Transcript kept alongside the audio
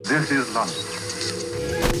This is London.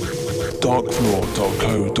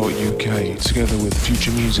 Darkfloor.co.uk, together with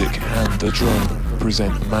Future Music and The Drone,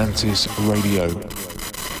 present Mantis Radio.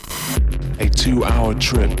 A 2-hour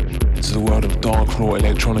trip into the world of Darkfloor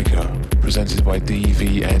Electronica, presented by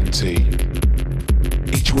DVNT.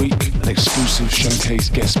 Each week, an exclusive showcase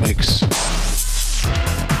guest mix.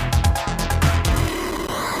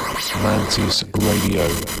 Mantis Radio.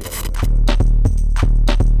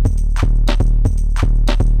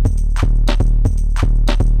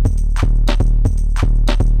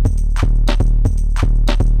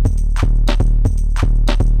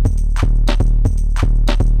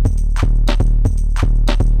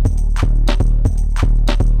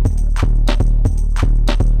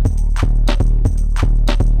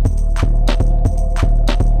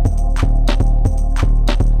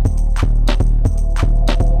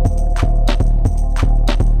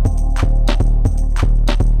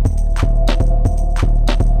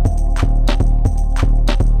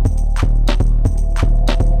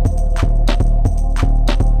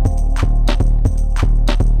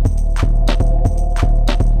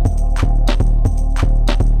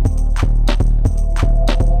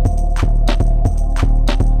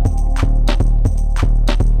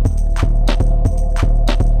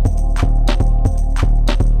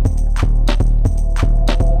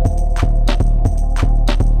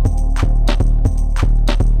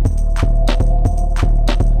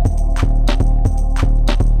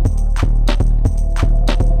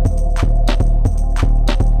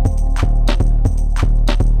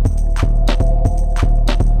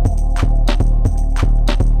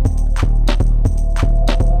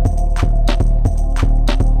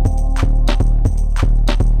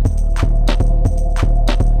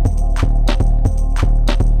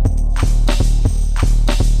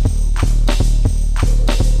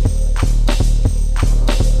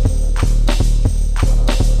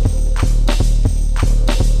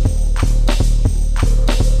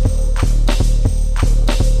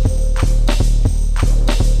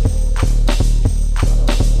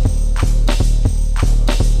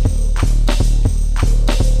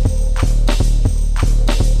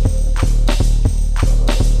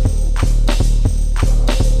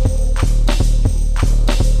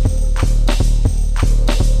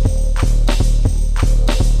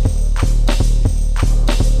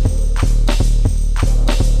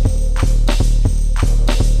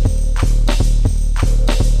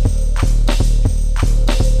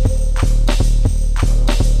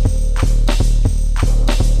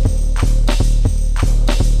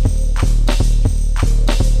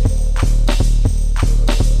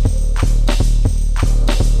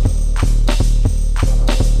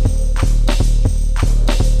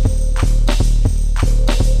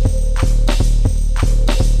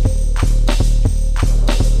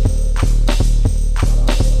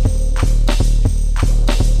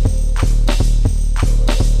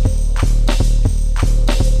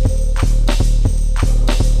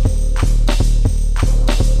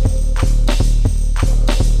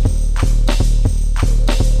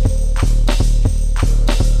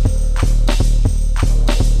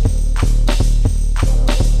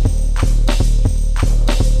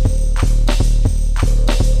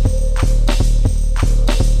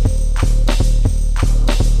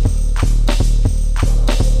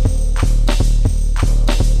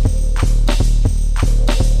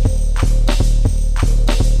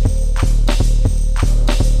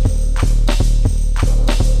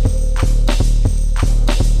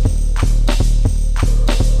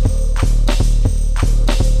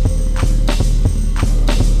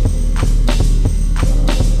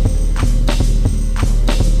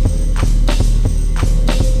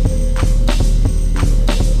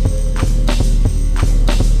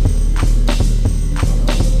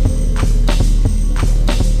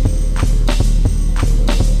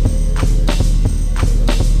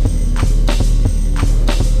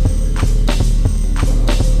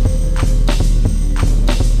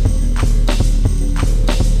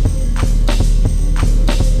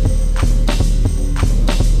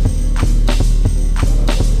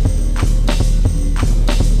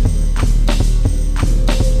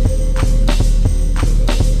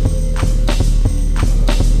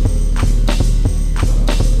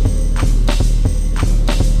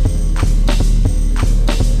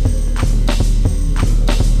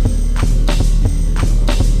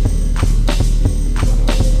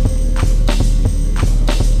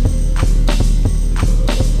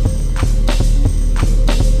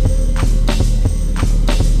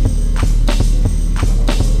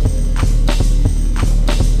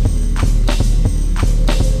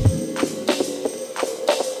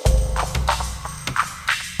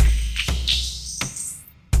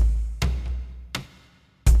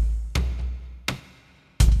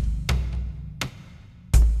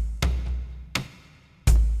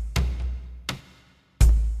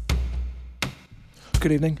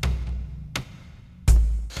 Good evening,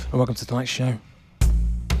 and welcome to tonight's show.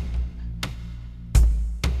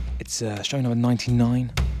 It's show number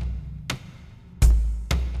 99.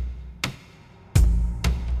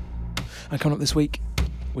 And coming up this week,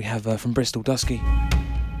 we have from Bristol, Duskky.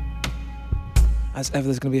 As ever,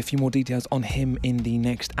 there's going to be a few more details on him in the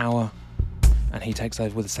next hour, and he takes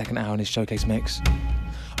over with the second hour in his showcase mix.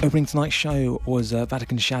 Opening tonight's show was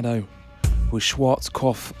Vatican Shadow with Schwartz,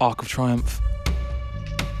 Koff, Arc of Triumph.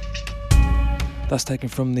 That's taken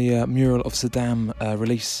from the Mural of Saddam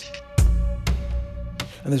release.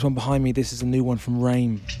 And this one behind me, this is a new one from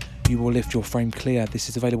Rain. You Will Lift Your Frame Clear. This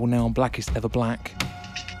is available now on Blackest Ever Black.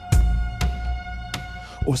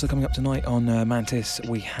 Also coming up tonight on Mantis,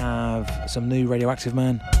 we have some new Radioactive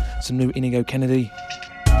Man, some new Inigo Kennedy,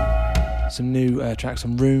 some new tracks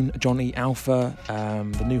from Rune, John E. Alpha,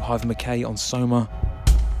 the new Hive McKay on Soma,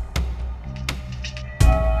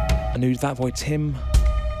 a new That Boy Tim,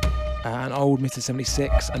 an old Mr.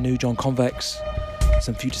 76, a new John Convex,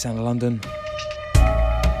 some Future Sound of London,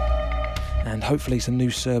 and hopefully some new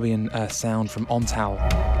Serbian sound from Ontal.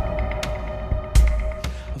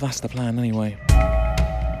 Well, that's the plan anyway.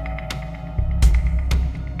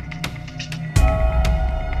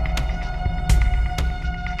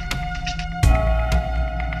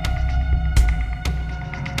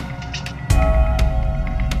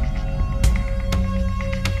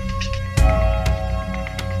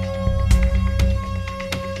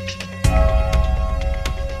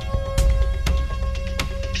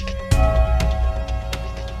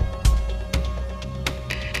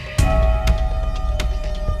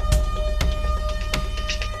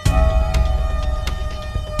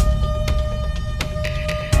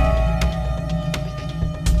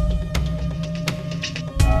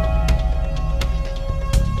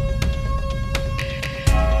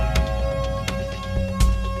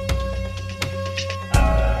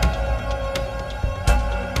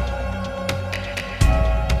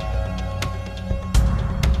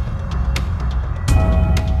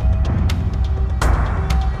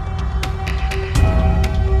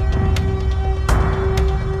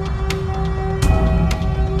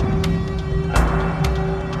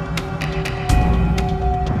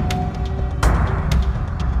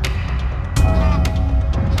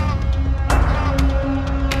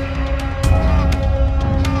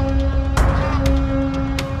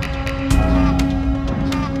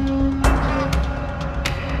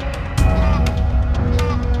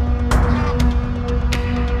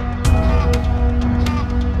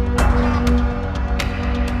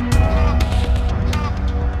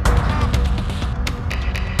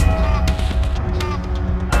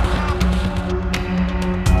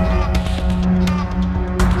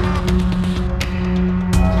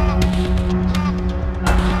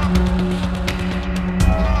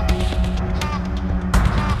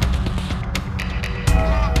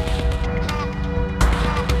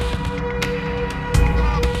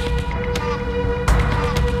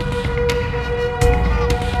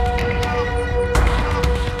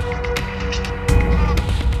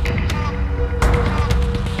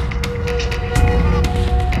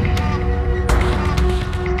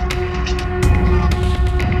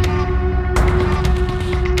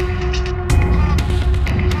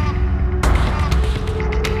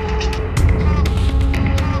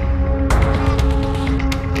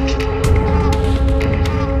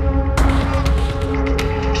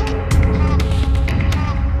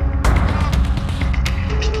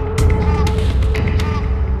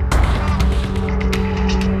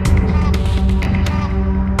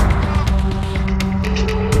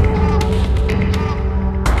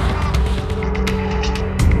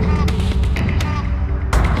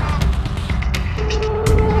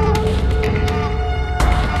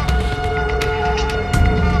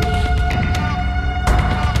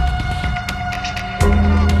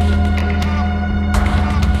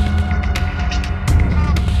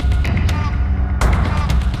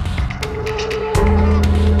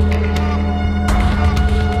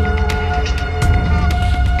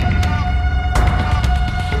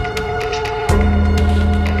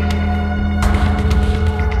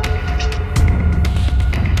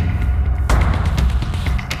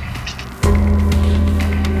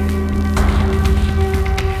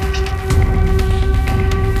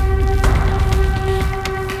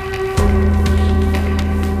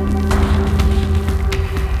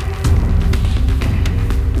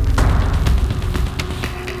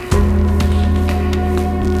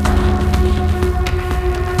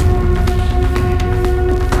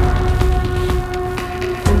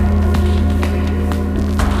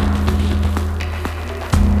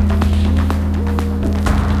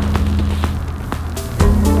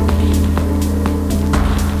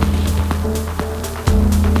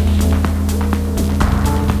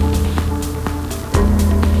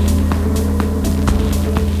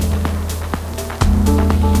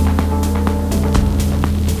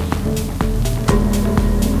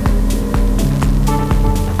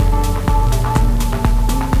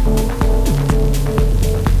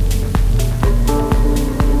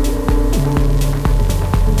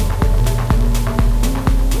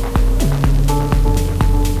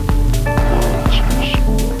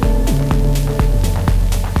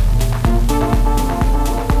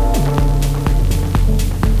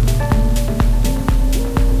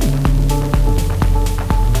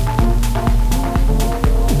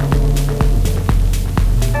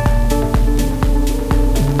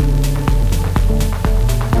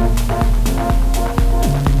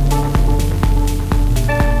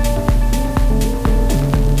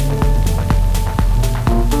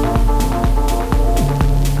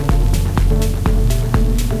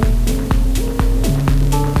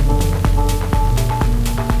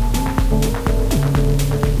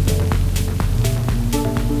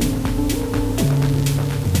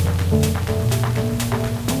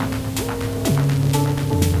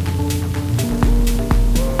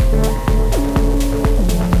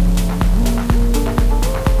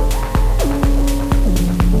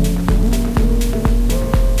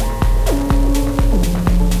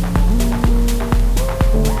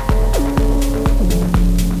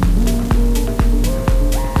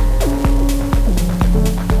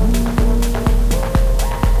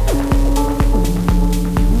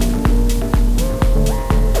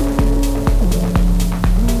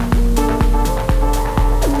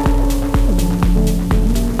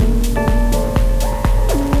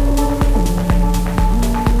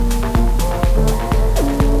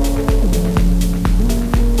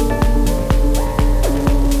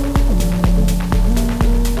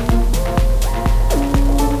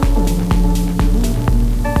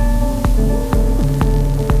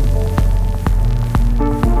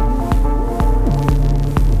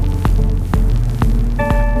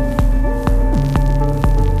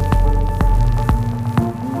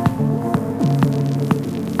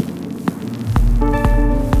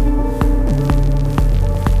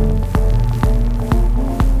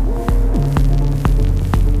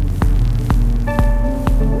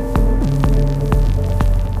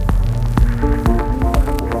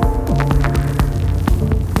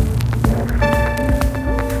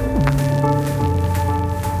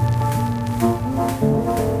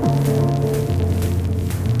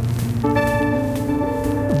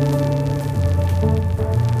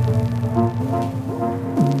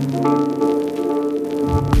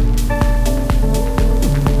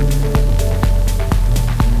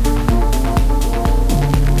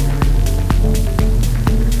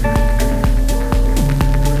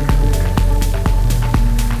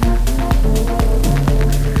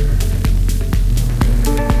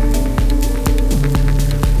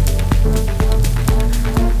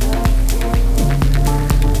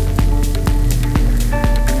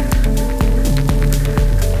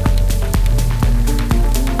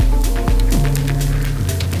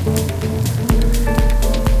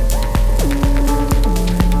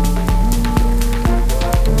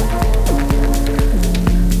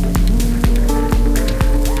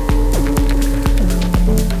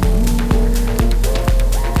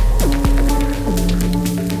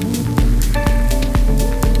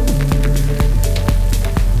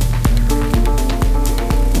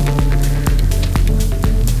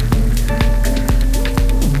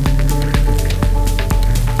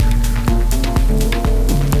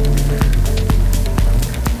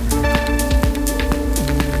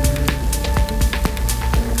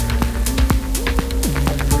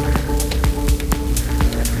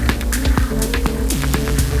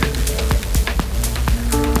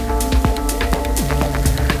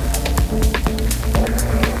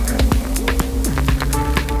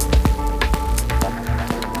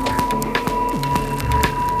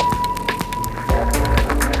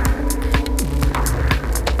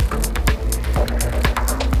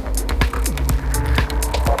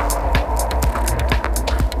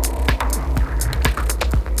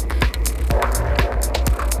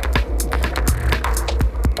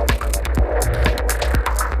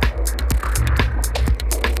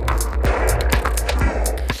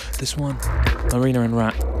 this one. Marina and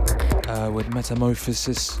Rat with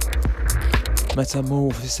Metamorphosis.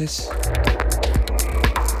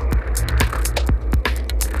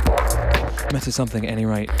 Meta something at any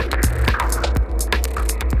rate.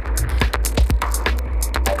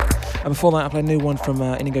 And before that I played a new one from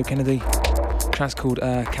Inigo Kennedy. The track's called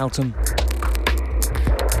Caltum.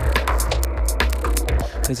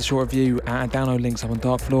 There's a short review and download links up on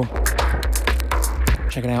Darkfloor.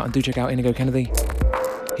 Check it out, and do check out Inigo Kennedy.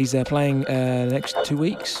 He's playing the next 2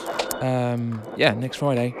 weeks. Next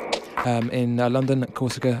Friday in London at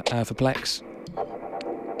Corsica for Plex.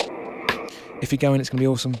 If you're going, it's going to be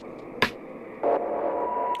awesome.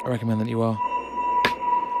 I recommend that you are.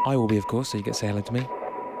 I will be, of course, so you get to say hello to me.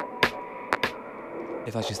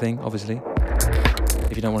 If that's your thing, obviously.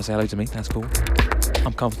 If you don't want to say hello to me, that's cool.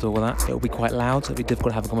 I'm comfortable with that. It'll be quite loud, so it'll be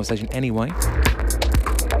difficult to have a conversation anyway.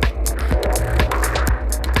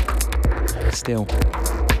 Still,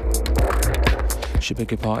 should be a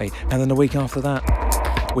good party. And then the week after that,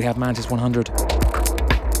 we have Mantis 100.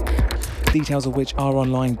 Details of which are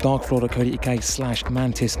online,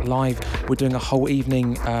 darkfloor.co.uk/Mantis live. We're doing a whole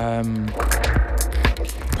evening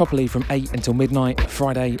properly from 8 until midnight,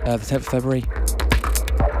 Friday the 10th of February.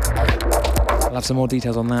 I'll have some more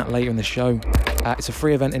details on that later in the show. It's a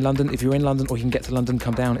free event in London. If you're in London or you can get to London,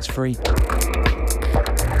 come down, it's free.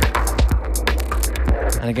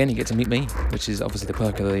 And again, you get to meet me, which is obviously the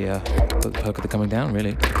perk of the coming down,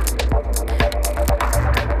 really.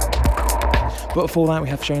 But before that, we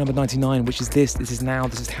have show number 99, which is this. This is now.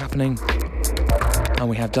 This is happening. And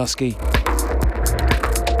we have Duskky.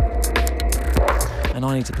 And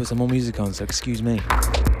I need to put some more music on, so excuse me.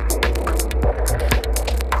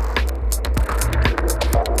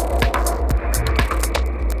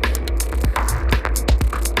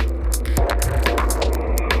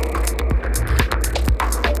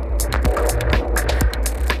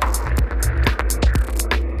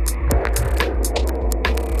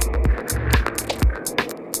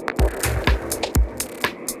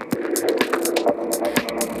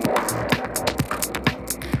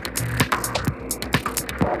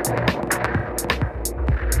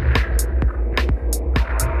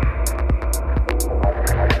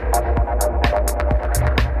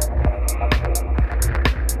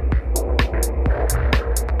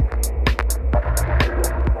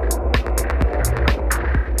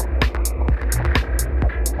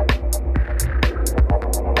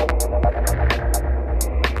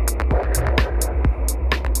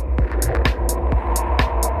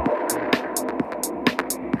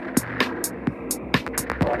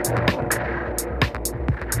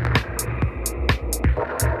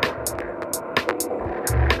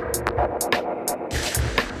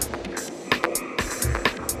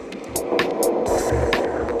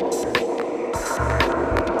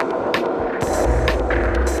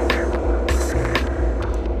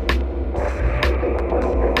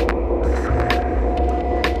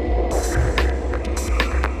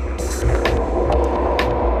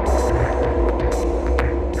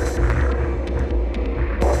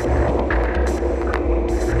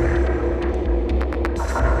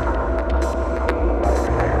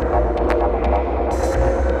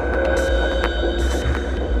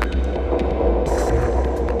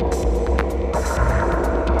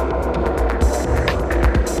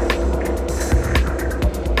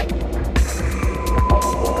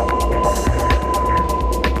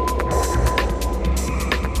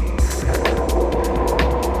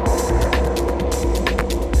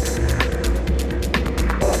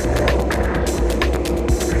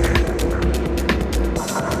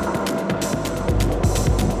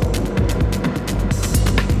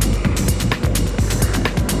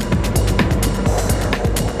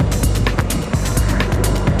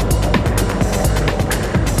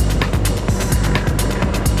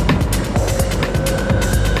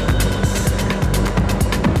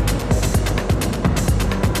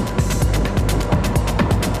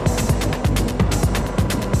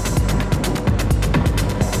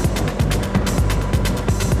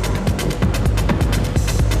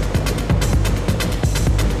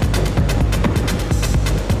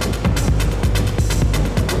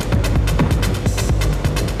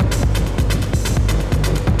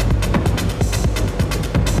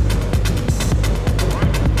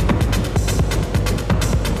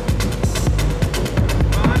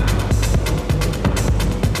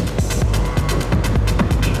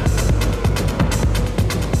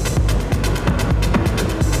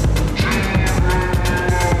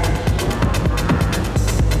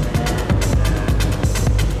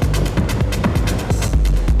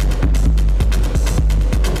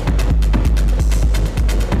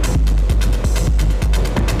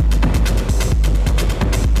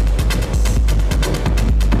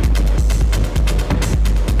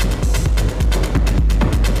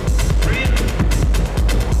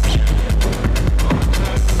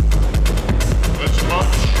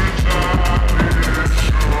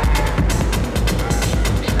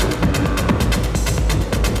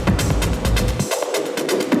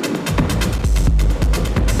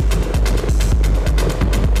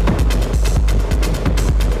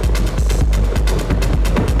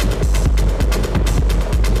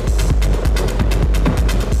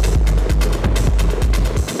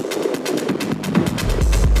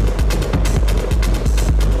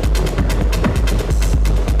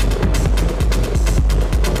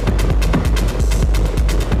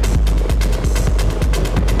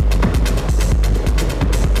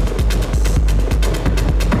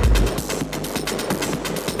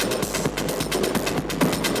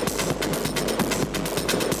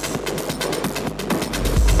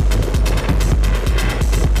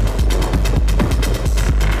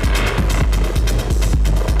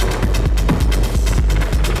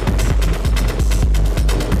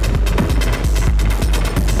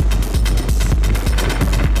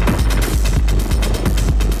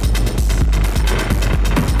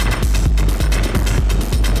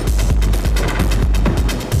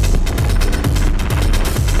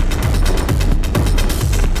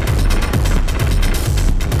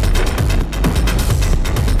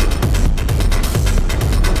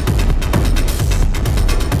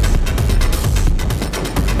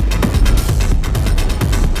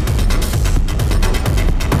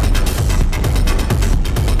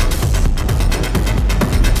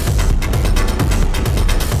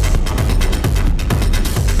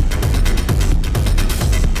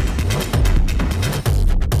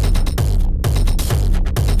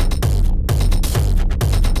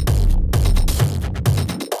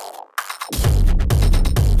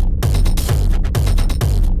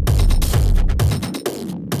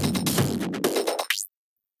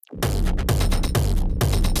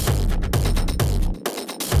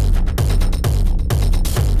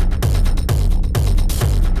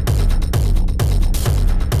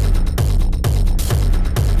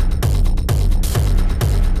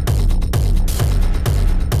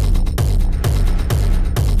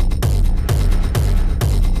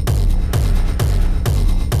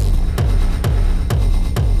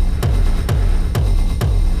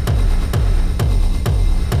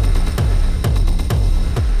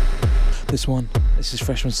 this one. This is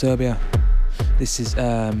fresh from Serbia. This is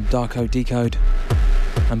Darko Decode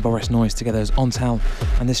and Boris Noise together as Ontal,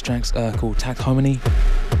 and this track's called Tact Hominy.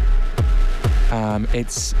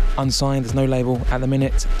 It's unsigned, there's no label at the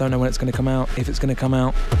minute, don't know when it's going to come out, if it's going to come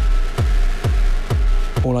out.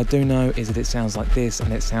 All I do know is that it sounds like this,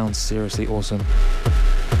 and it sounds seriously awesome.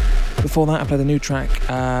 Before that, I played a new track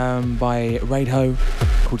by Raidho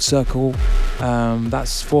called Circle.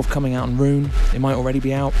 That's forthcoming out on Rune. It might already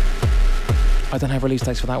be out. I don't have release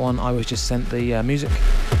dates for that one. I was just sent the music,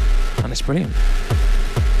 and it's brilliant.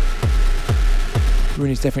 Rune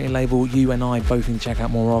is definitely a label you and I both need to check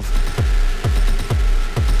out more of.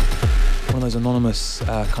 One of those anonymous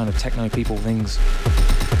kind of techno people things.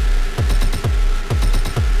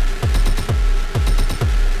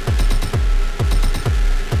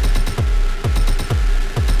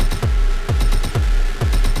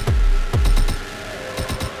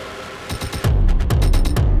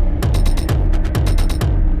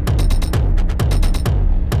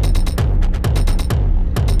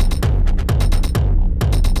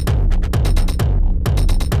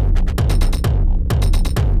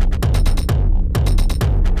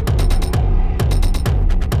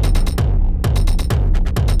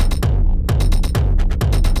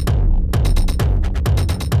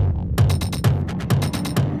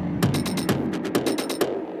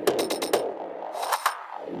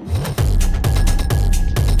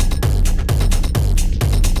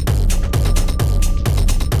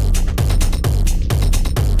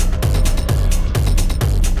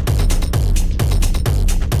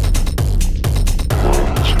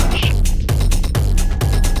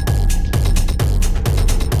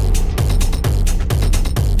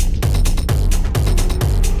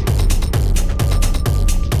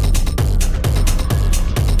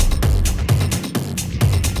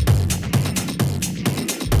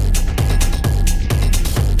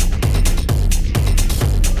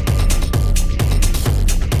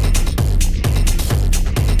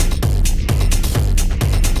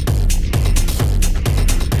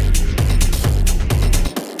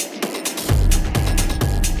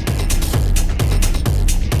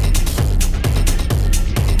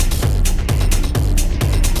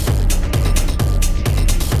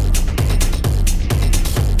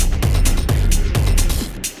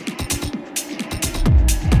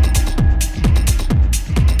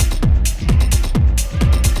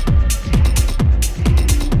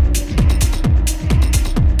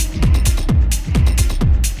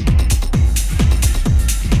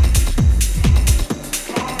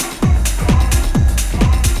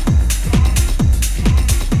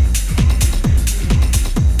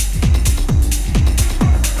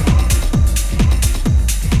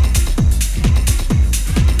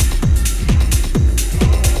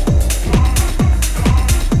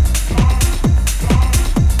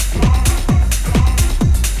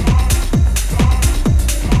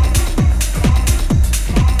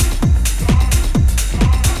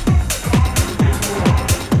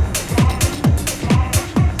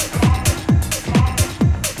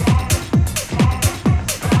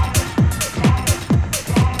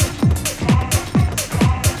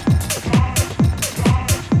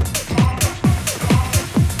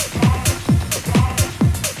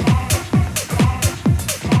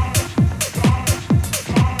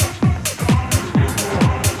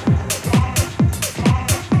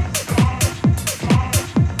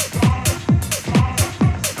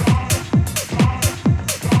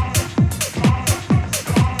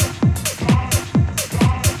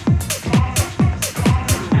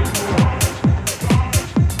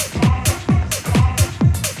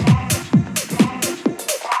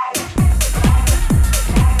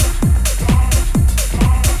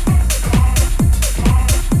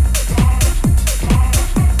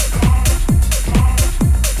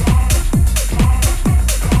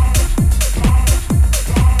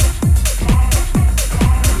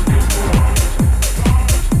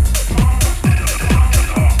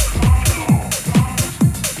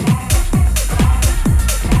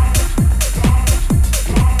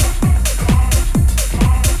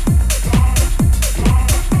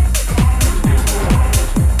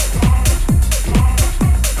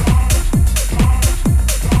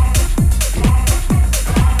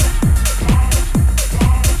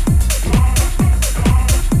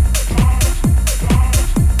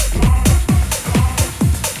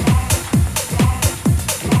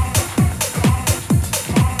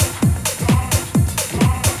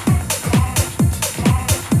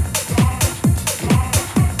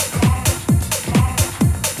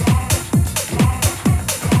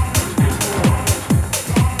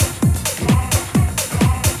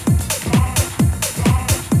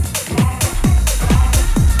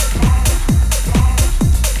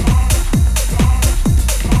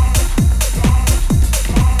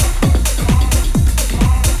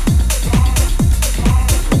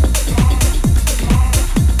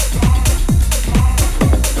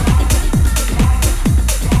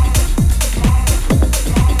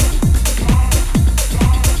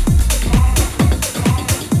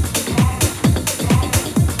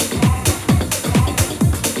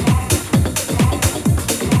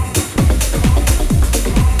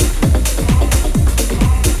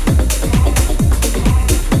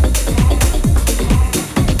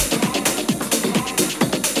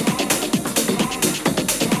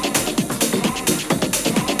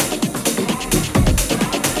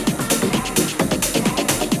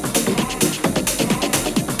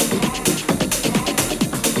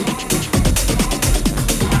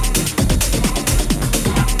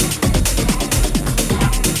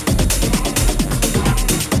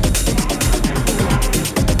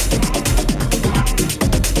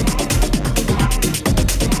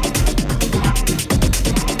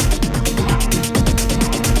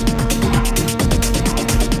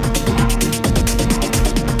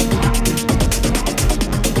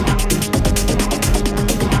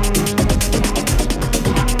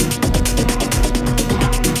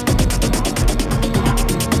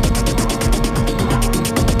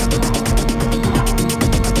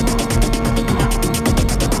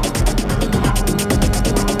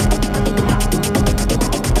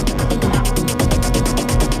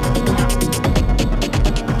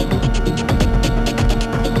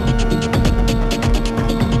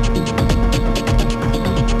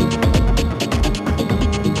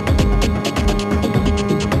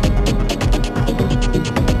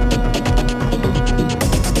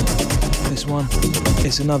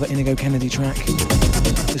 another Inigo Kennedy track.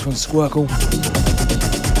 This one's Squircle.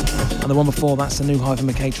 And the one before, that's the new Hyven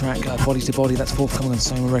McKay track, Body to Body. That's forthcoming on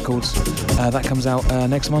Soma Records. That comes out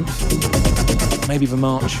next month, maybe even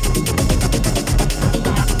March.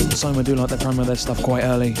 Soma do like to promo their stuff quite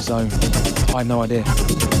early, so I have no idea.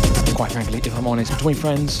 Quite frankly, if I'm honest, between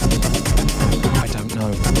friends, I don't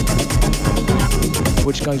know.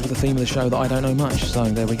 Which goes with the theme of the show that I don't know much, so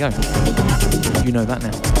there we go. You know that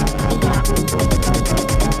now.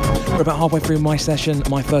 We're about halfway through my session,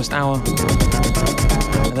 my first hour.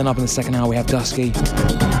 And then up in the second hour we have Duskky.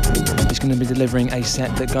 He's going to be delivering a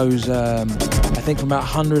set that goes, I think from about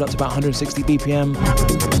 100 up to about 160 BPM.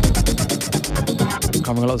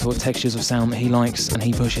 Covering a lot of sort of textures of sound that he likes and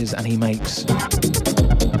he pushes and he makes.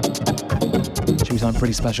 Should be something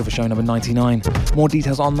pretty special for show number 99. More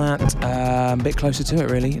details on that, a bit closer to it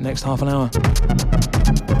really, next half an hour.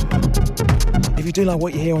 If you do like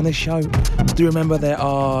what you hear on this show, do remember there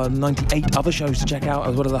are 98 other shows to check out,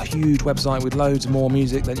 as well as a huge website with loads more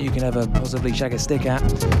music that you can ever possibly shake a stick at.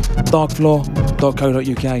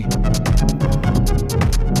 Darkfloor.co.uk.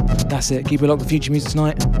 That's it. Keep it locked to future music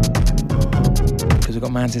tonight, because we've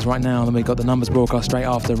got Mantis right now, and then we've got the numbers broadcast straight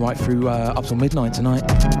after, right through up till midnight tonight.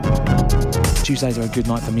 Tuesdays are a good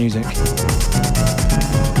night for music.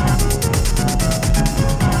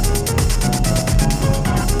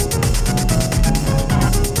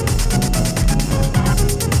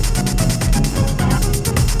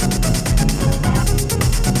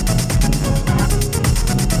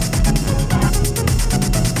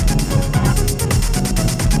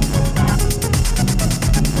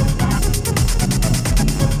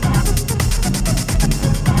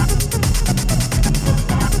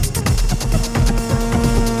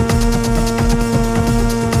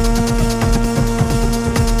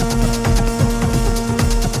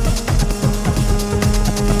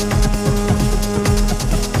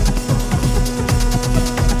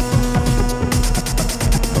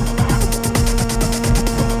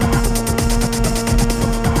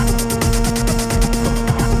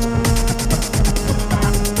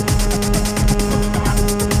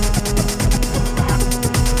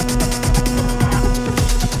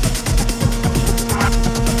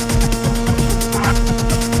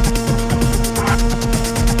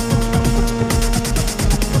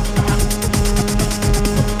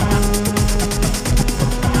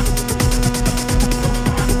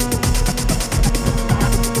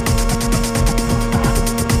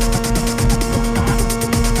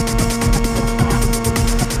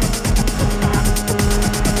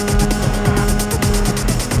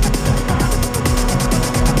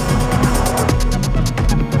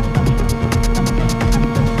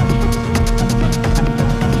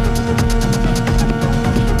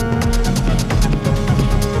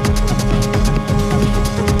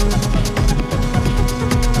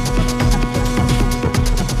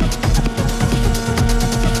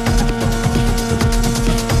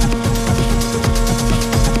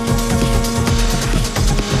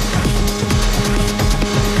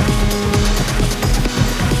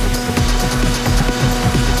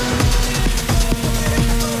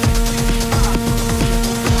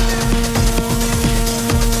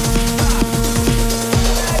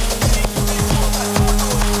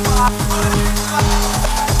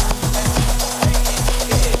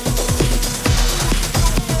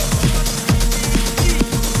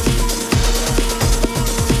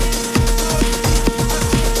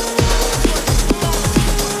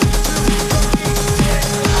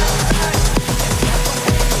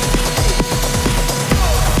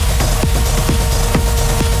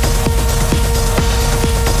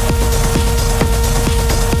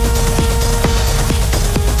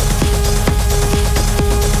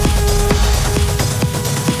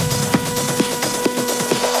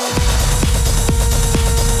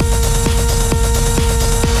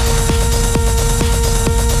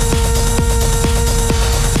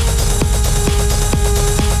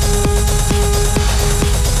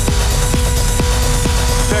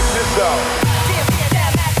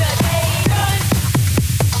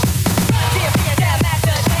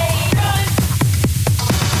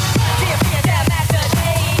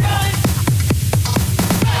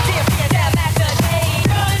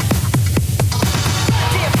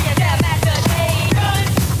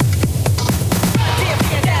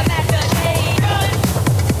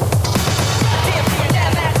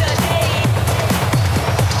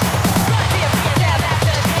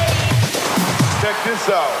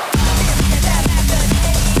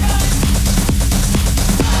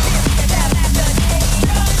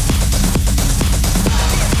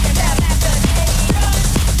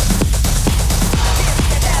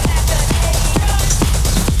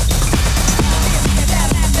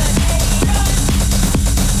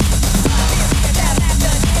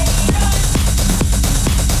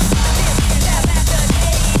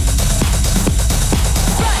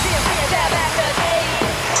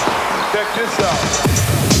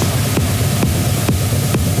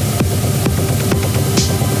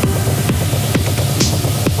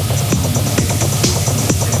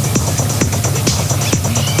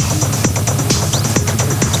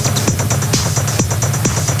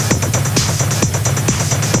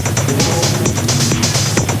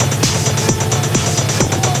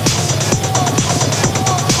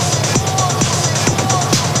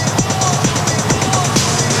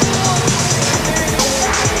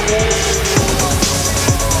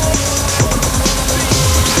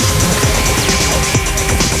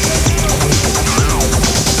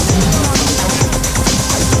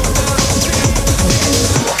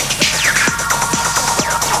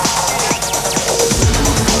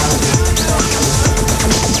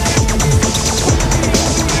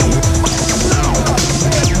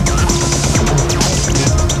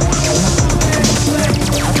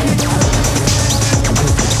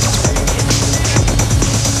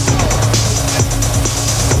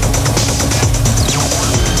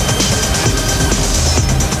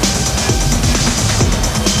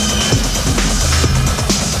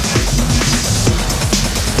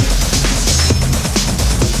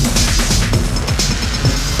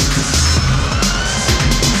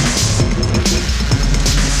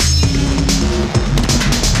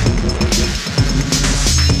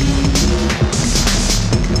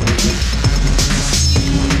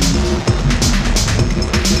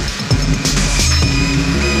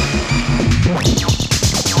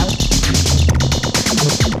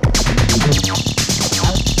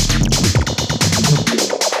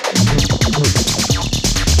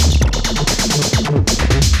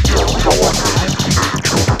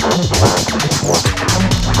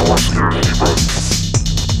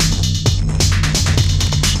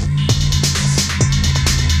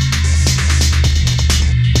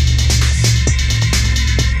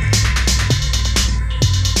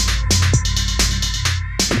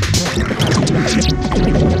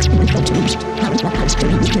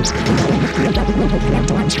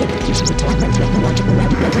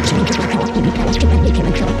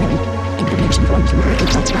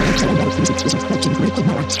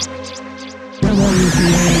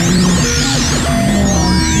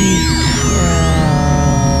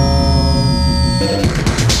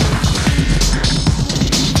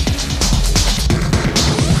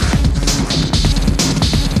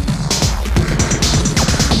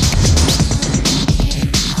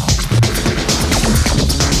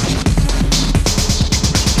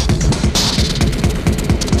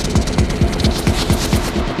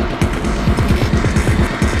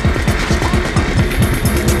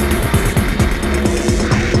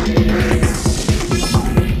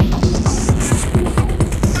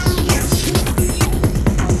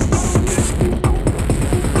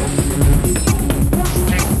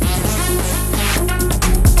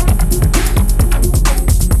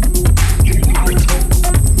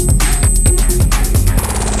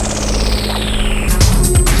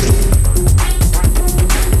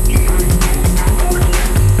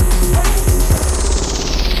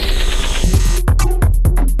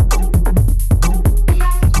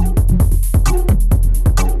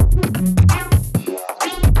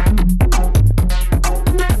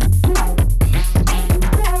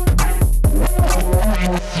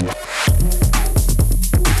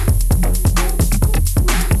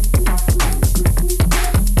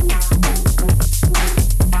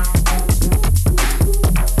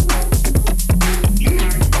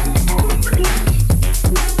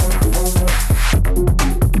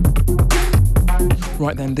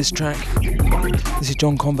 Right then, this track, this is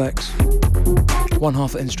John Convex, one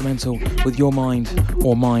half instrumental with Your Mind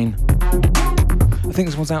or Mine. I think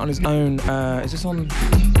this one's out on his own, is this on,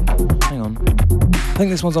 hang on, I think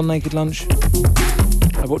this one's on Naked Lunch.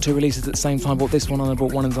 I bought two releases at the same time, bought this one and I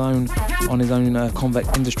bought one of his own on his own Convex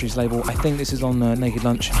Industries label. I think this is on Naked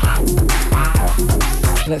Lunch.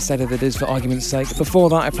 Let's say that it is for argument's sake. Before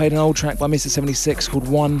that I played an old track by Mr. 76 called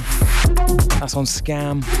One, that's on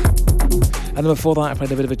Scam. And then before that I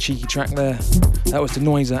played a bit of a cheeky track there, that was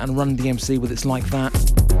Denoiser and Run DMC with It's Like That.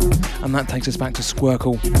 And that takes us back to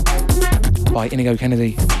Squircle by Inigo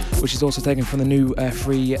Kennedy, which is also taken from the new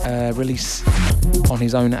free release on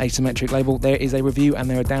his own Asymmetric label. There is a review and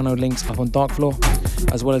there are download links up on Darkfloor,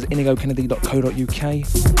 as well as inigokennedy.co.uk.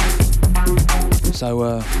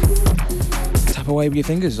 So tap away with your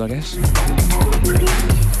fingers, I guess.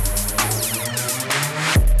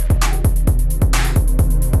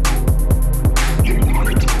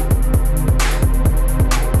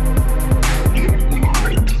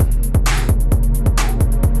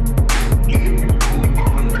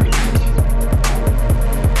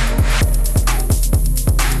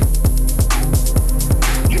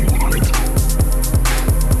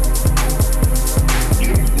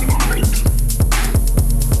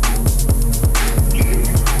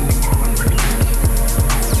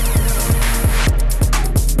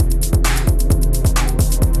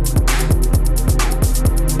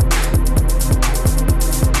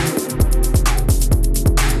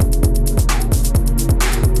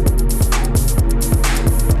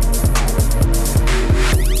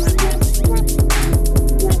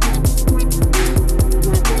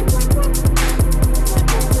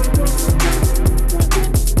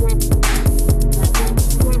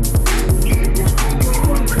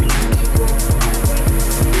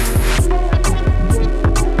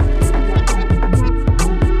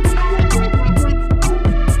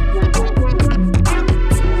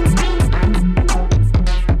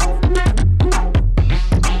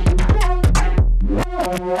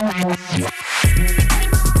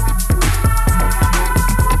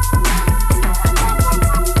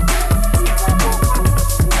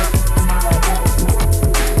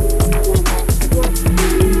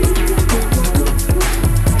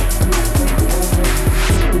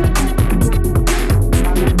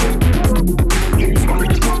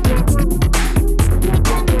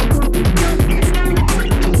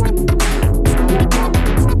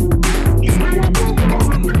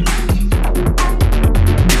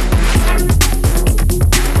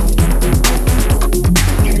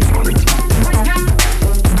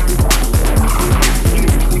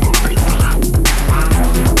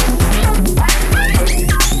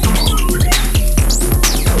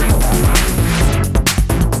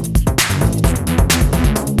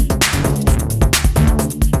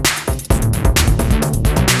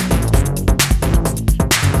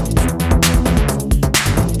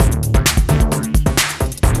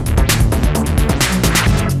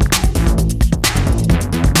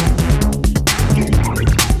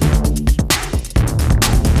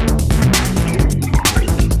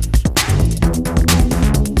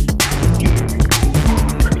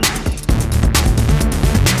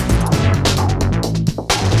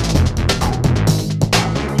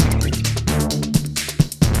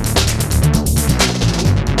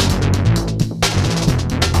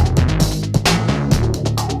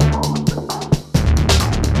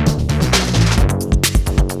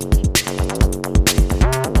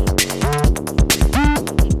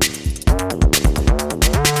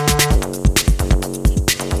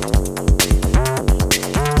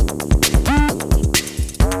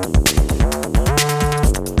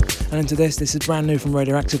 into this. This is brand new from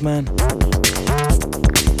Radioactive Man.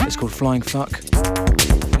 It's called Flying Fuck.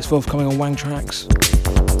 It's forthcoming on Wang Tracks.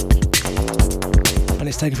 And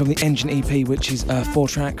it's taken from the Engine EP, which is 4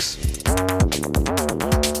 tracks.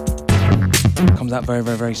 Comes out very,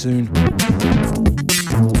 very, very soon.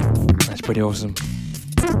 That's pretty awesome.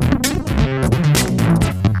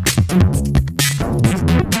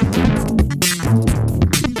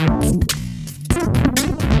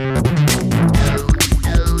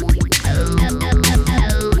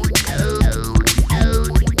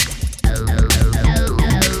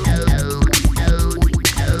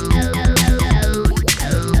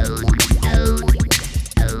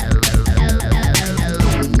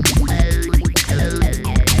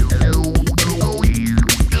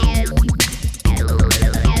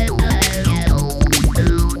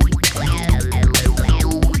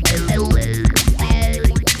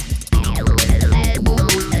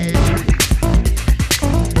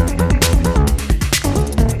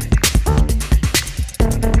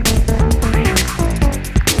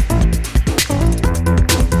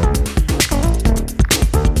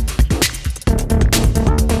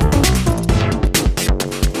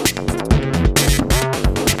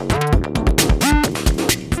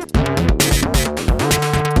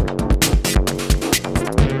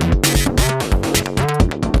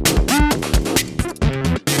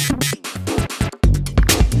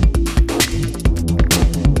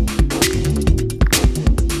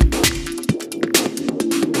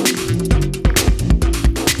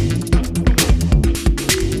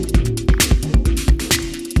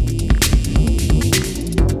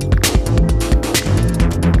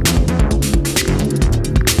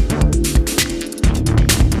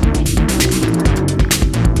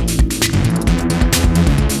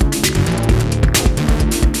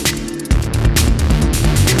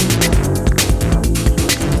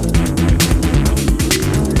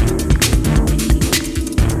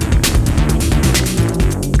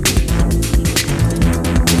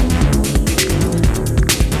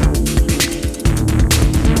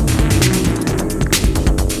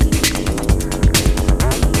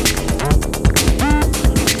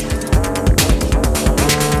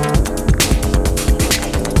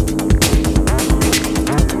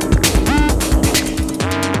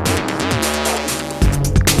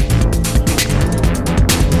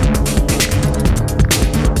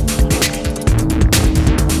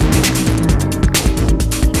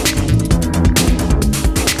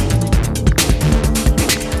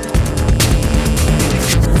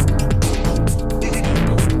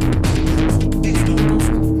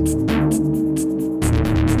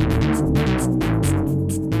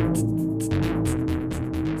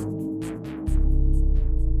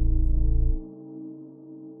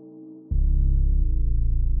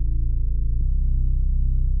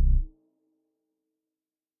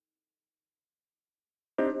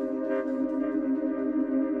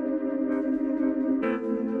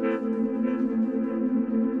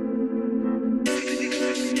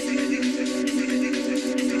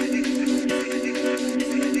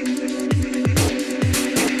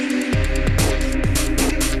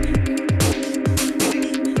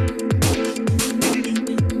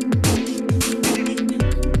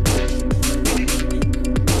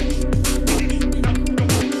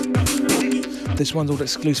 This one's all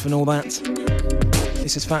exclusive and all that.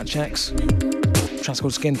 This is Fat Checks. Track's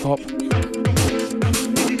called Skin Pop.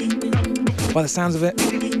 By the sounds of it,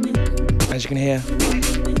 as you can hear,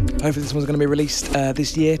 hopefully this one's going to be released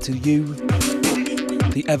this year to you,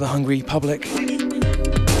 the ever-hungry public.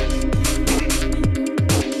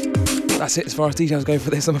 That's it as far as details go for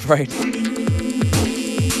this, I'm afraid.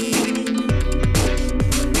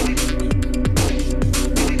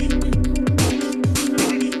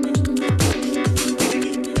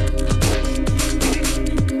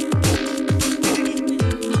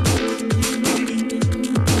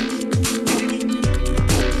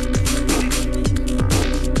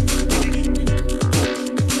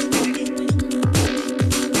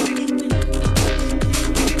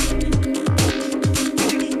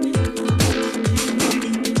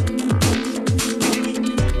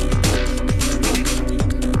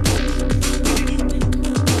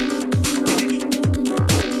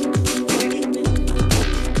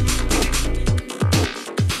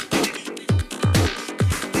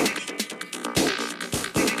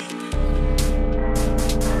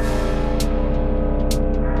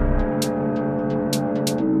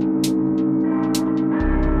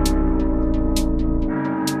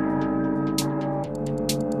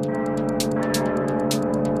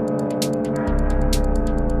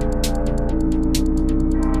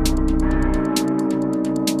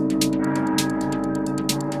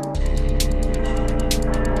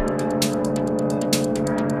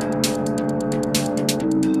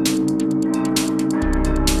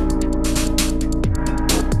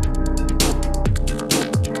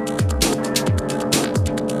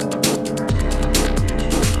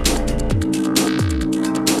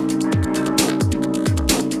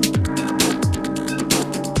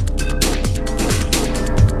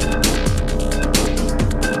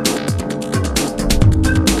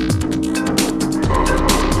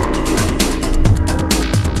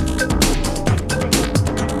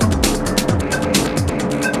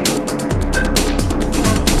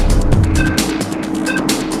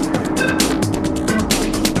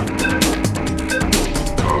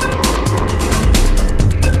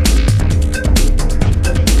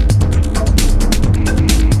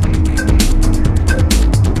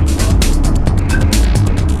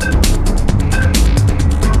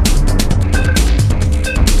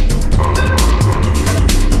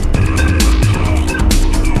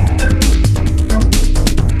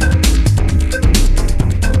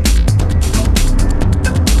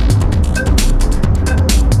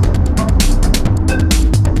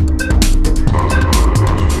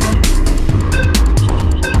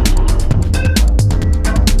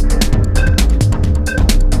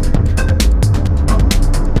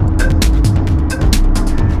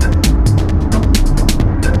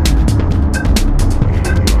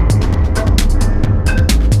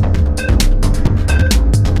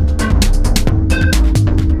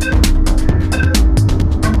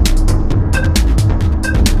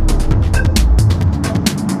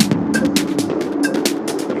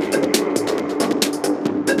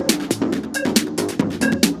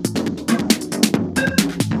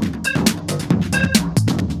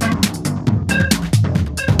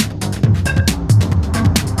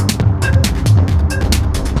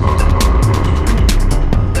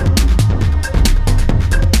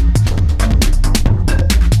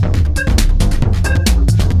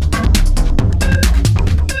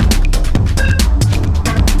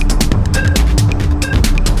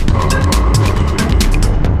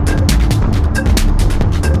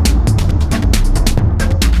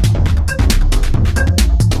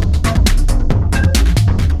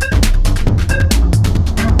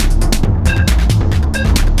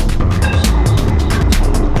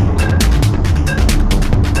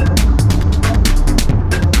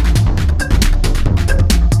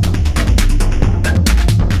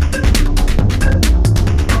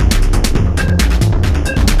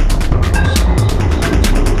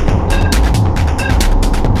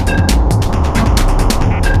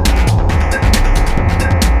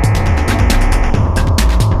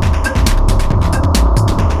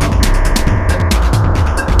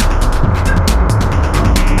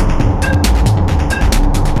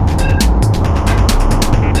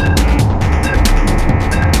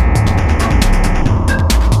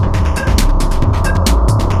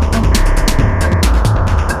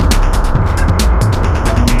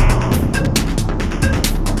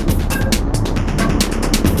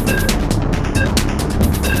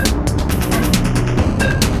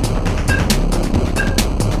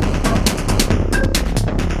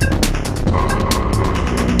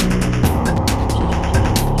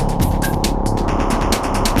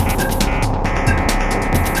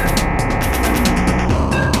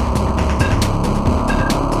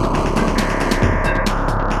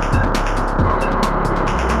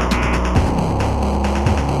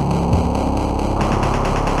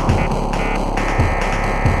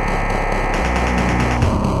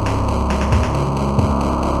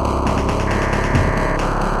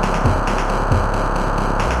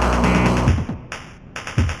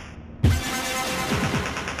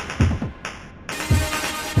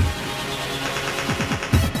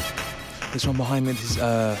 behind me. This is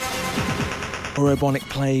Orobonic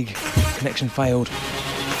Plague, Connection Failed.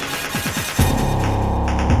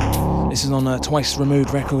 This is on Twice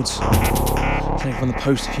Removed Records, taken from the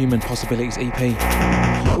Post-Human Possibilities EP.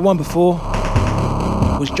 The one before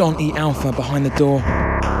was John E. Alpha, Behind the Door.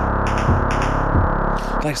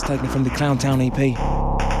 That's taken from the Clowntown EP.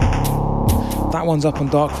 That one's up on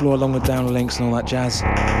Darkfloor along with download links and all that jazz.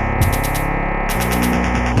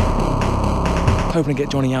 Hoping to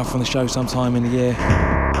get Johnny Alpha on the show sometime in the year.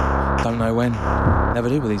 Don't know when. Never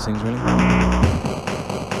do with these things, really.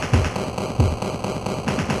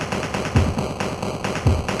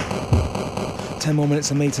 10 more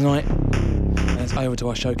minutes of me tonight. And it's over to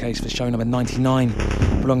our showcase for show number 99,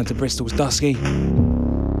 belonging to Bristol's Duskky.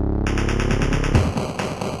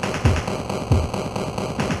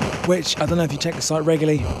 Which, I don't know if you check the site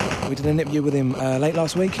regularly, we did an interview with him late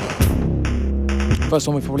last week. First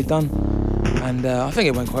one we've probably done. And I think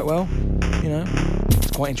it went quite well. You know,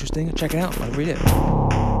 it's quite interesting. Check it out, I'll read it.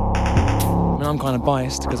 I mean, I'm kind of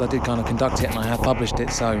biased because I did kind of conduct it and I have published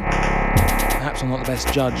it, so perhaps I'm not the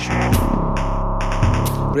best judge.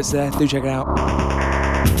 But it's there, do check it out.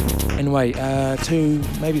 Anyway, 2,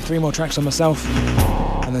 maybe 3 more tracks on myself,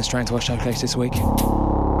 and then straight into our showcase this week.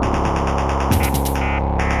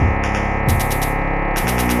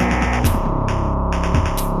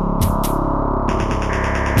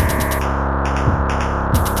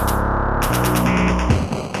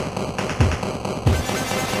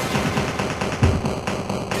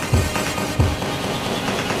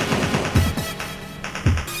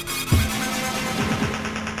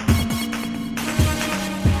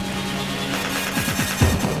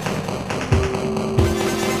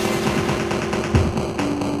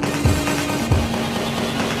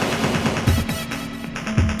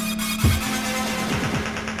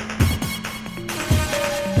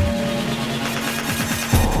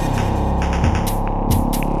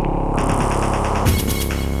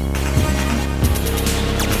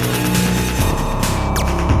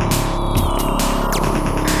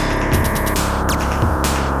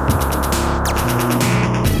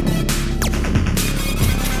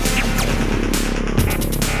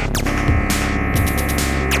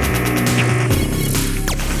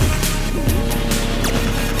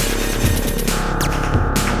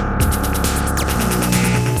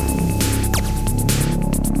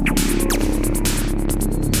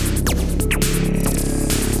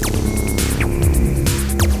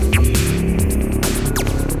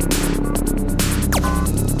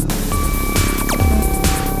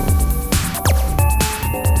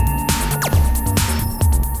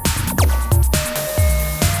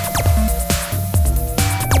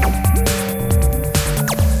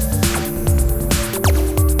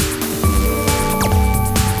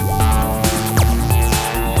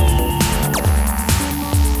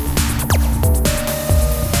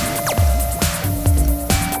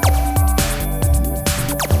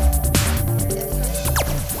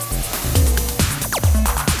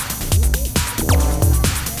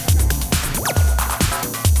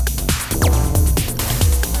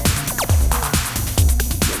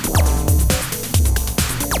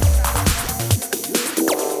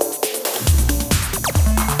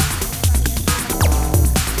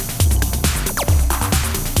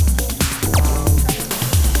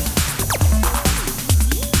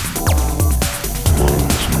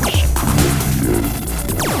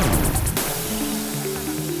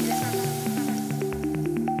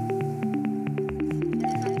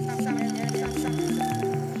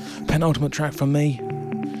 Penultimate track from me.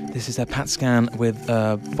 This is a Pat Scan with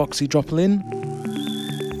Boxy Droplin.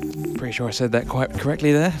 Pretty sure I said that quite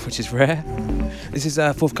correctly there, which is rare. This is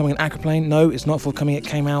forthcoming on Acroplane. No, it's not forthcoming. It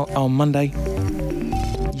came out on Monday.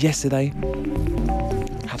 Yesterday.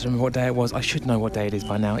 I have to remember what day it was. I should know what day it is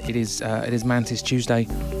by now. It is Mantis Tuesday.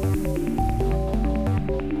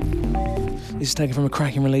 This is taken from a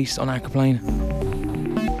cracking release on Acroplane.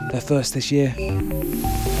 Their first this year.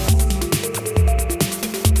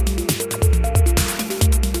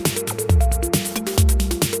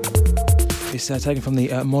 It's taken from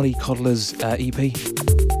the Molly Coddler's EP,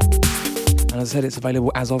 and as I said, it's available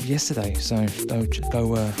as of yesterday. So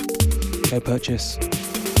go purchase.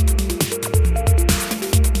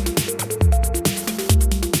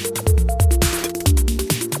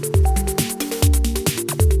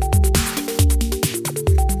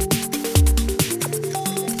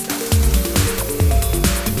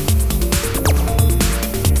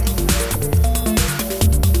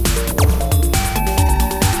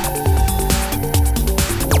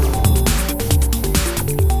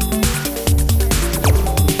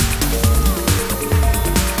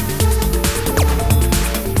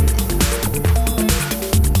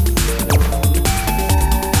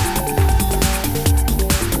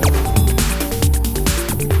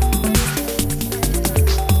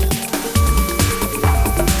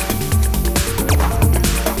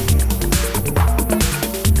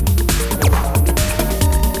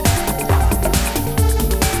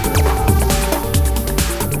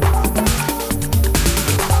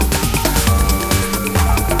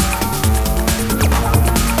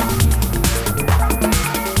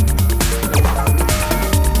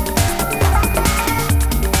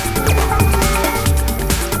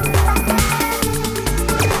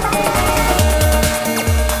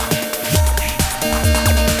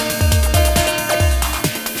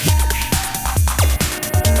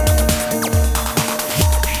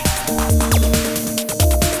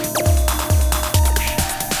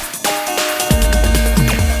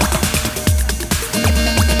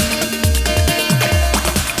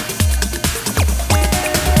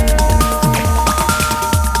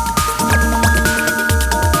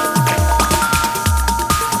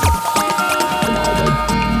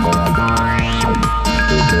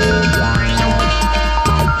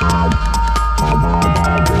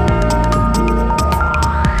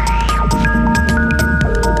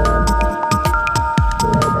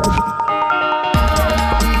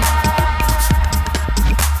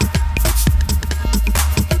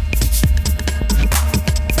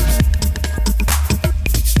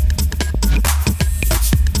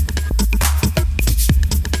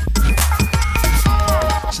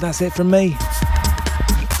 So that's it from me.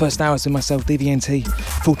 First hour is with myself, DVNT.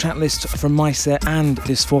 Full track list from my set and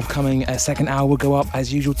this forthcoming second hour will go up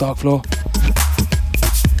as usual, Darkfloor.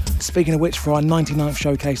 Speaking of which, for our 99th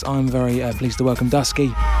showcase, I'm very pleased to welcome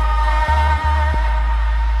Duskky.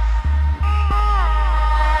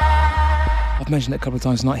 I've mentioned it a couple of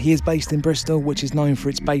times tonight. He is based in Bristol, which is known for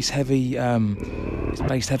its bass-heavy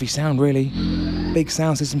sound, really. Big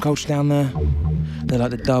sound system culture down there. They like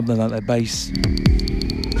the dub, they like their bass.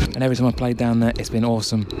 And every time I've played down there, it's been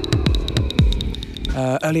awesome.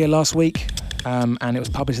 Earlier last week, and it was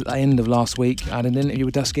published at the end of last week, I had an interview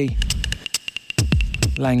with Duskky,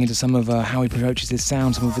 laying into some of how he approaches his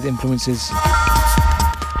sound, some of his influences,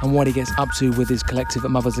 and what he gets up to with his collective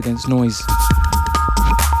at Mothers Against Noise.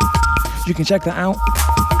 You can check that out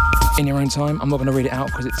in your own time. I'm not going to read it out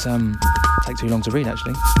because it's take too long to read,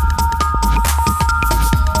 actually.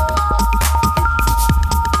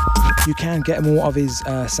 You can get more of his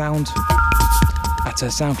sound at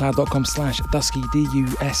soundcloud.com/Duskky,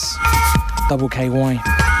 DUSKKY.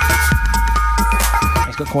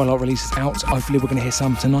 He's got quite a lot of releases out. Hopefully we're going to hear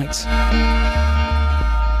some tonight.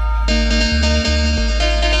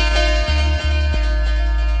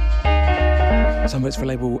 Some of it's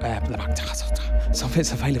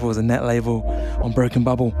available as a net label on Broken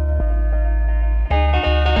Bubble.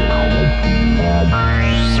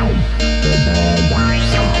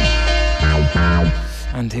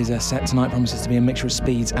 And his set tonight promises to be a mixture of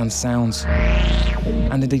speeds and sounds,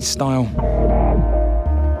 and indeed style.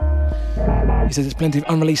 He says there's plenty of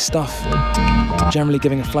unreleased stuff, generally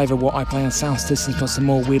giving a flavour of what I play on sound systems, plus some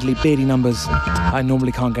more weirdly beardy numbers I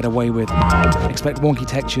normally can't get away with. Expect wonky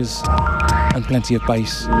textures and plenty of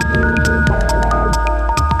bass.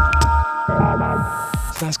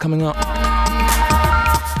 So that's coming up.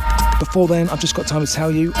 Before then, I've just got time to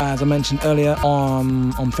tell you, as I mentioned earlier,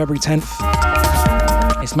 on February 10th,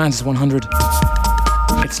 it's Mantis 100.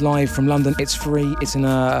 It's live from London. It's free. It's in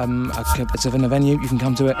a venue. You can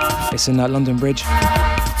come to it. It's in London Bridge.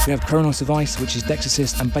 We have Chronos Device, which is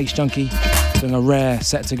Dexicist and Bass Junkie, doing a rare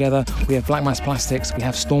set together. We have Black Mass Plastics. We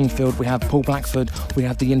have Stormfield. We have Paul Blackford. We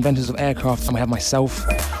have the Inventors of Aircraft, and we have myself.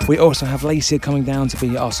 We also have Lacey coming down to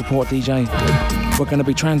be our support DJ. We're going to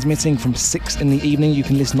be transmitting from 6 in the evening. You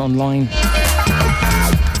can listen online.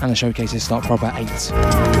 And the showcases start proper at 8.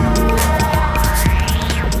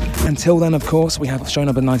 Until then, of course, we have show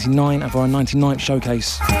number 99, and for our 99th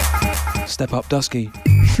showcase, step up Duskky.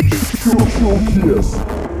 Yes.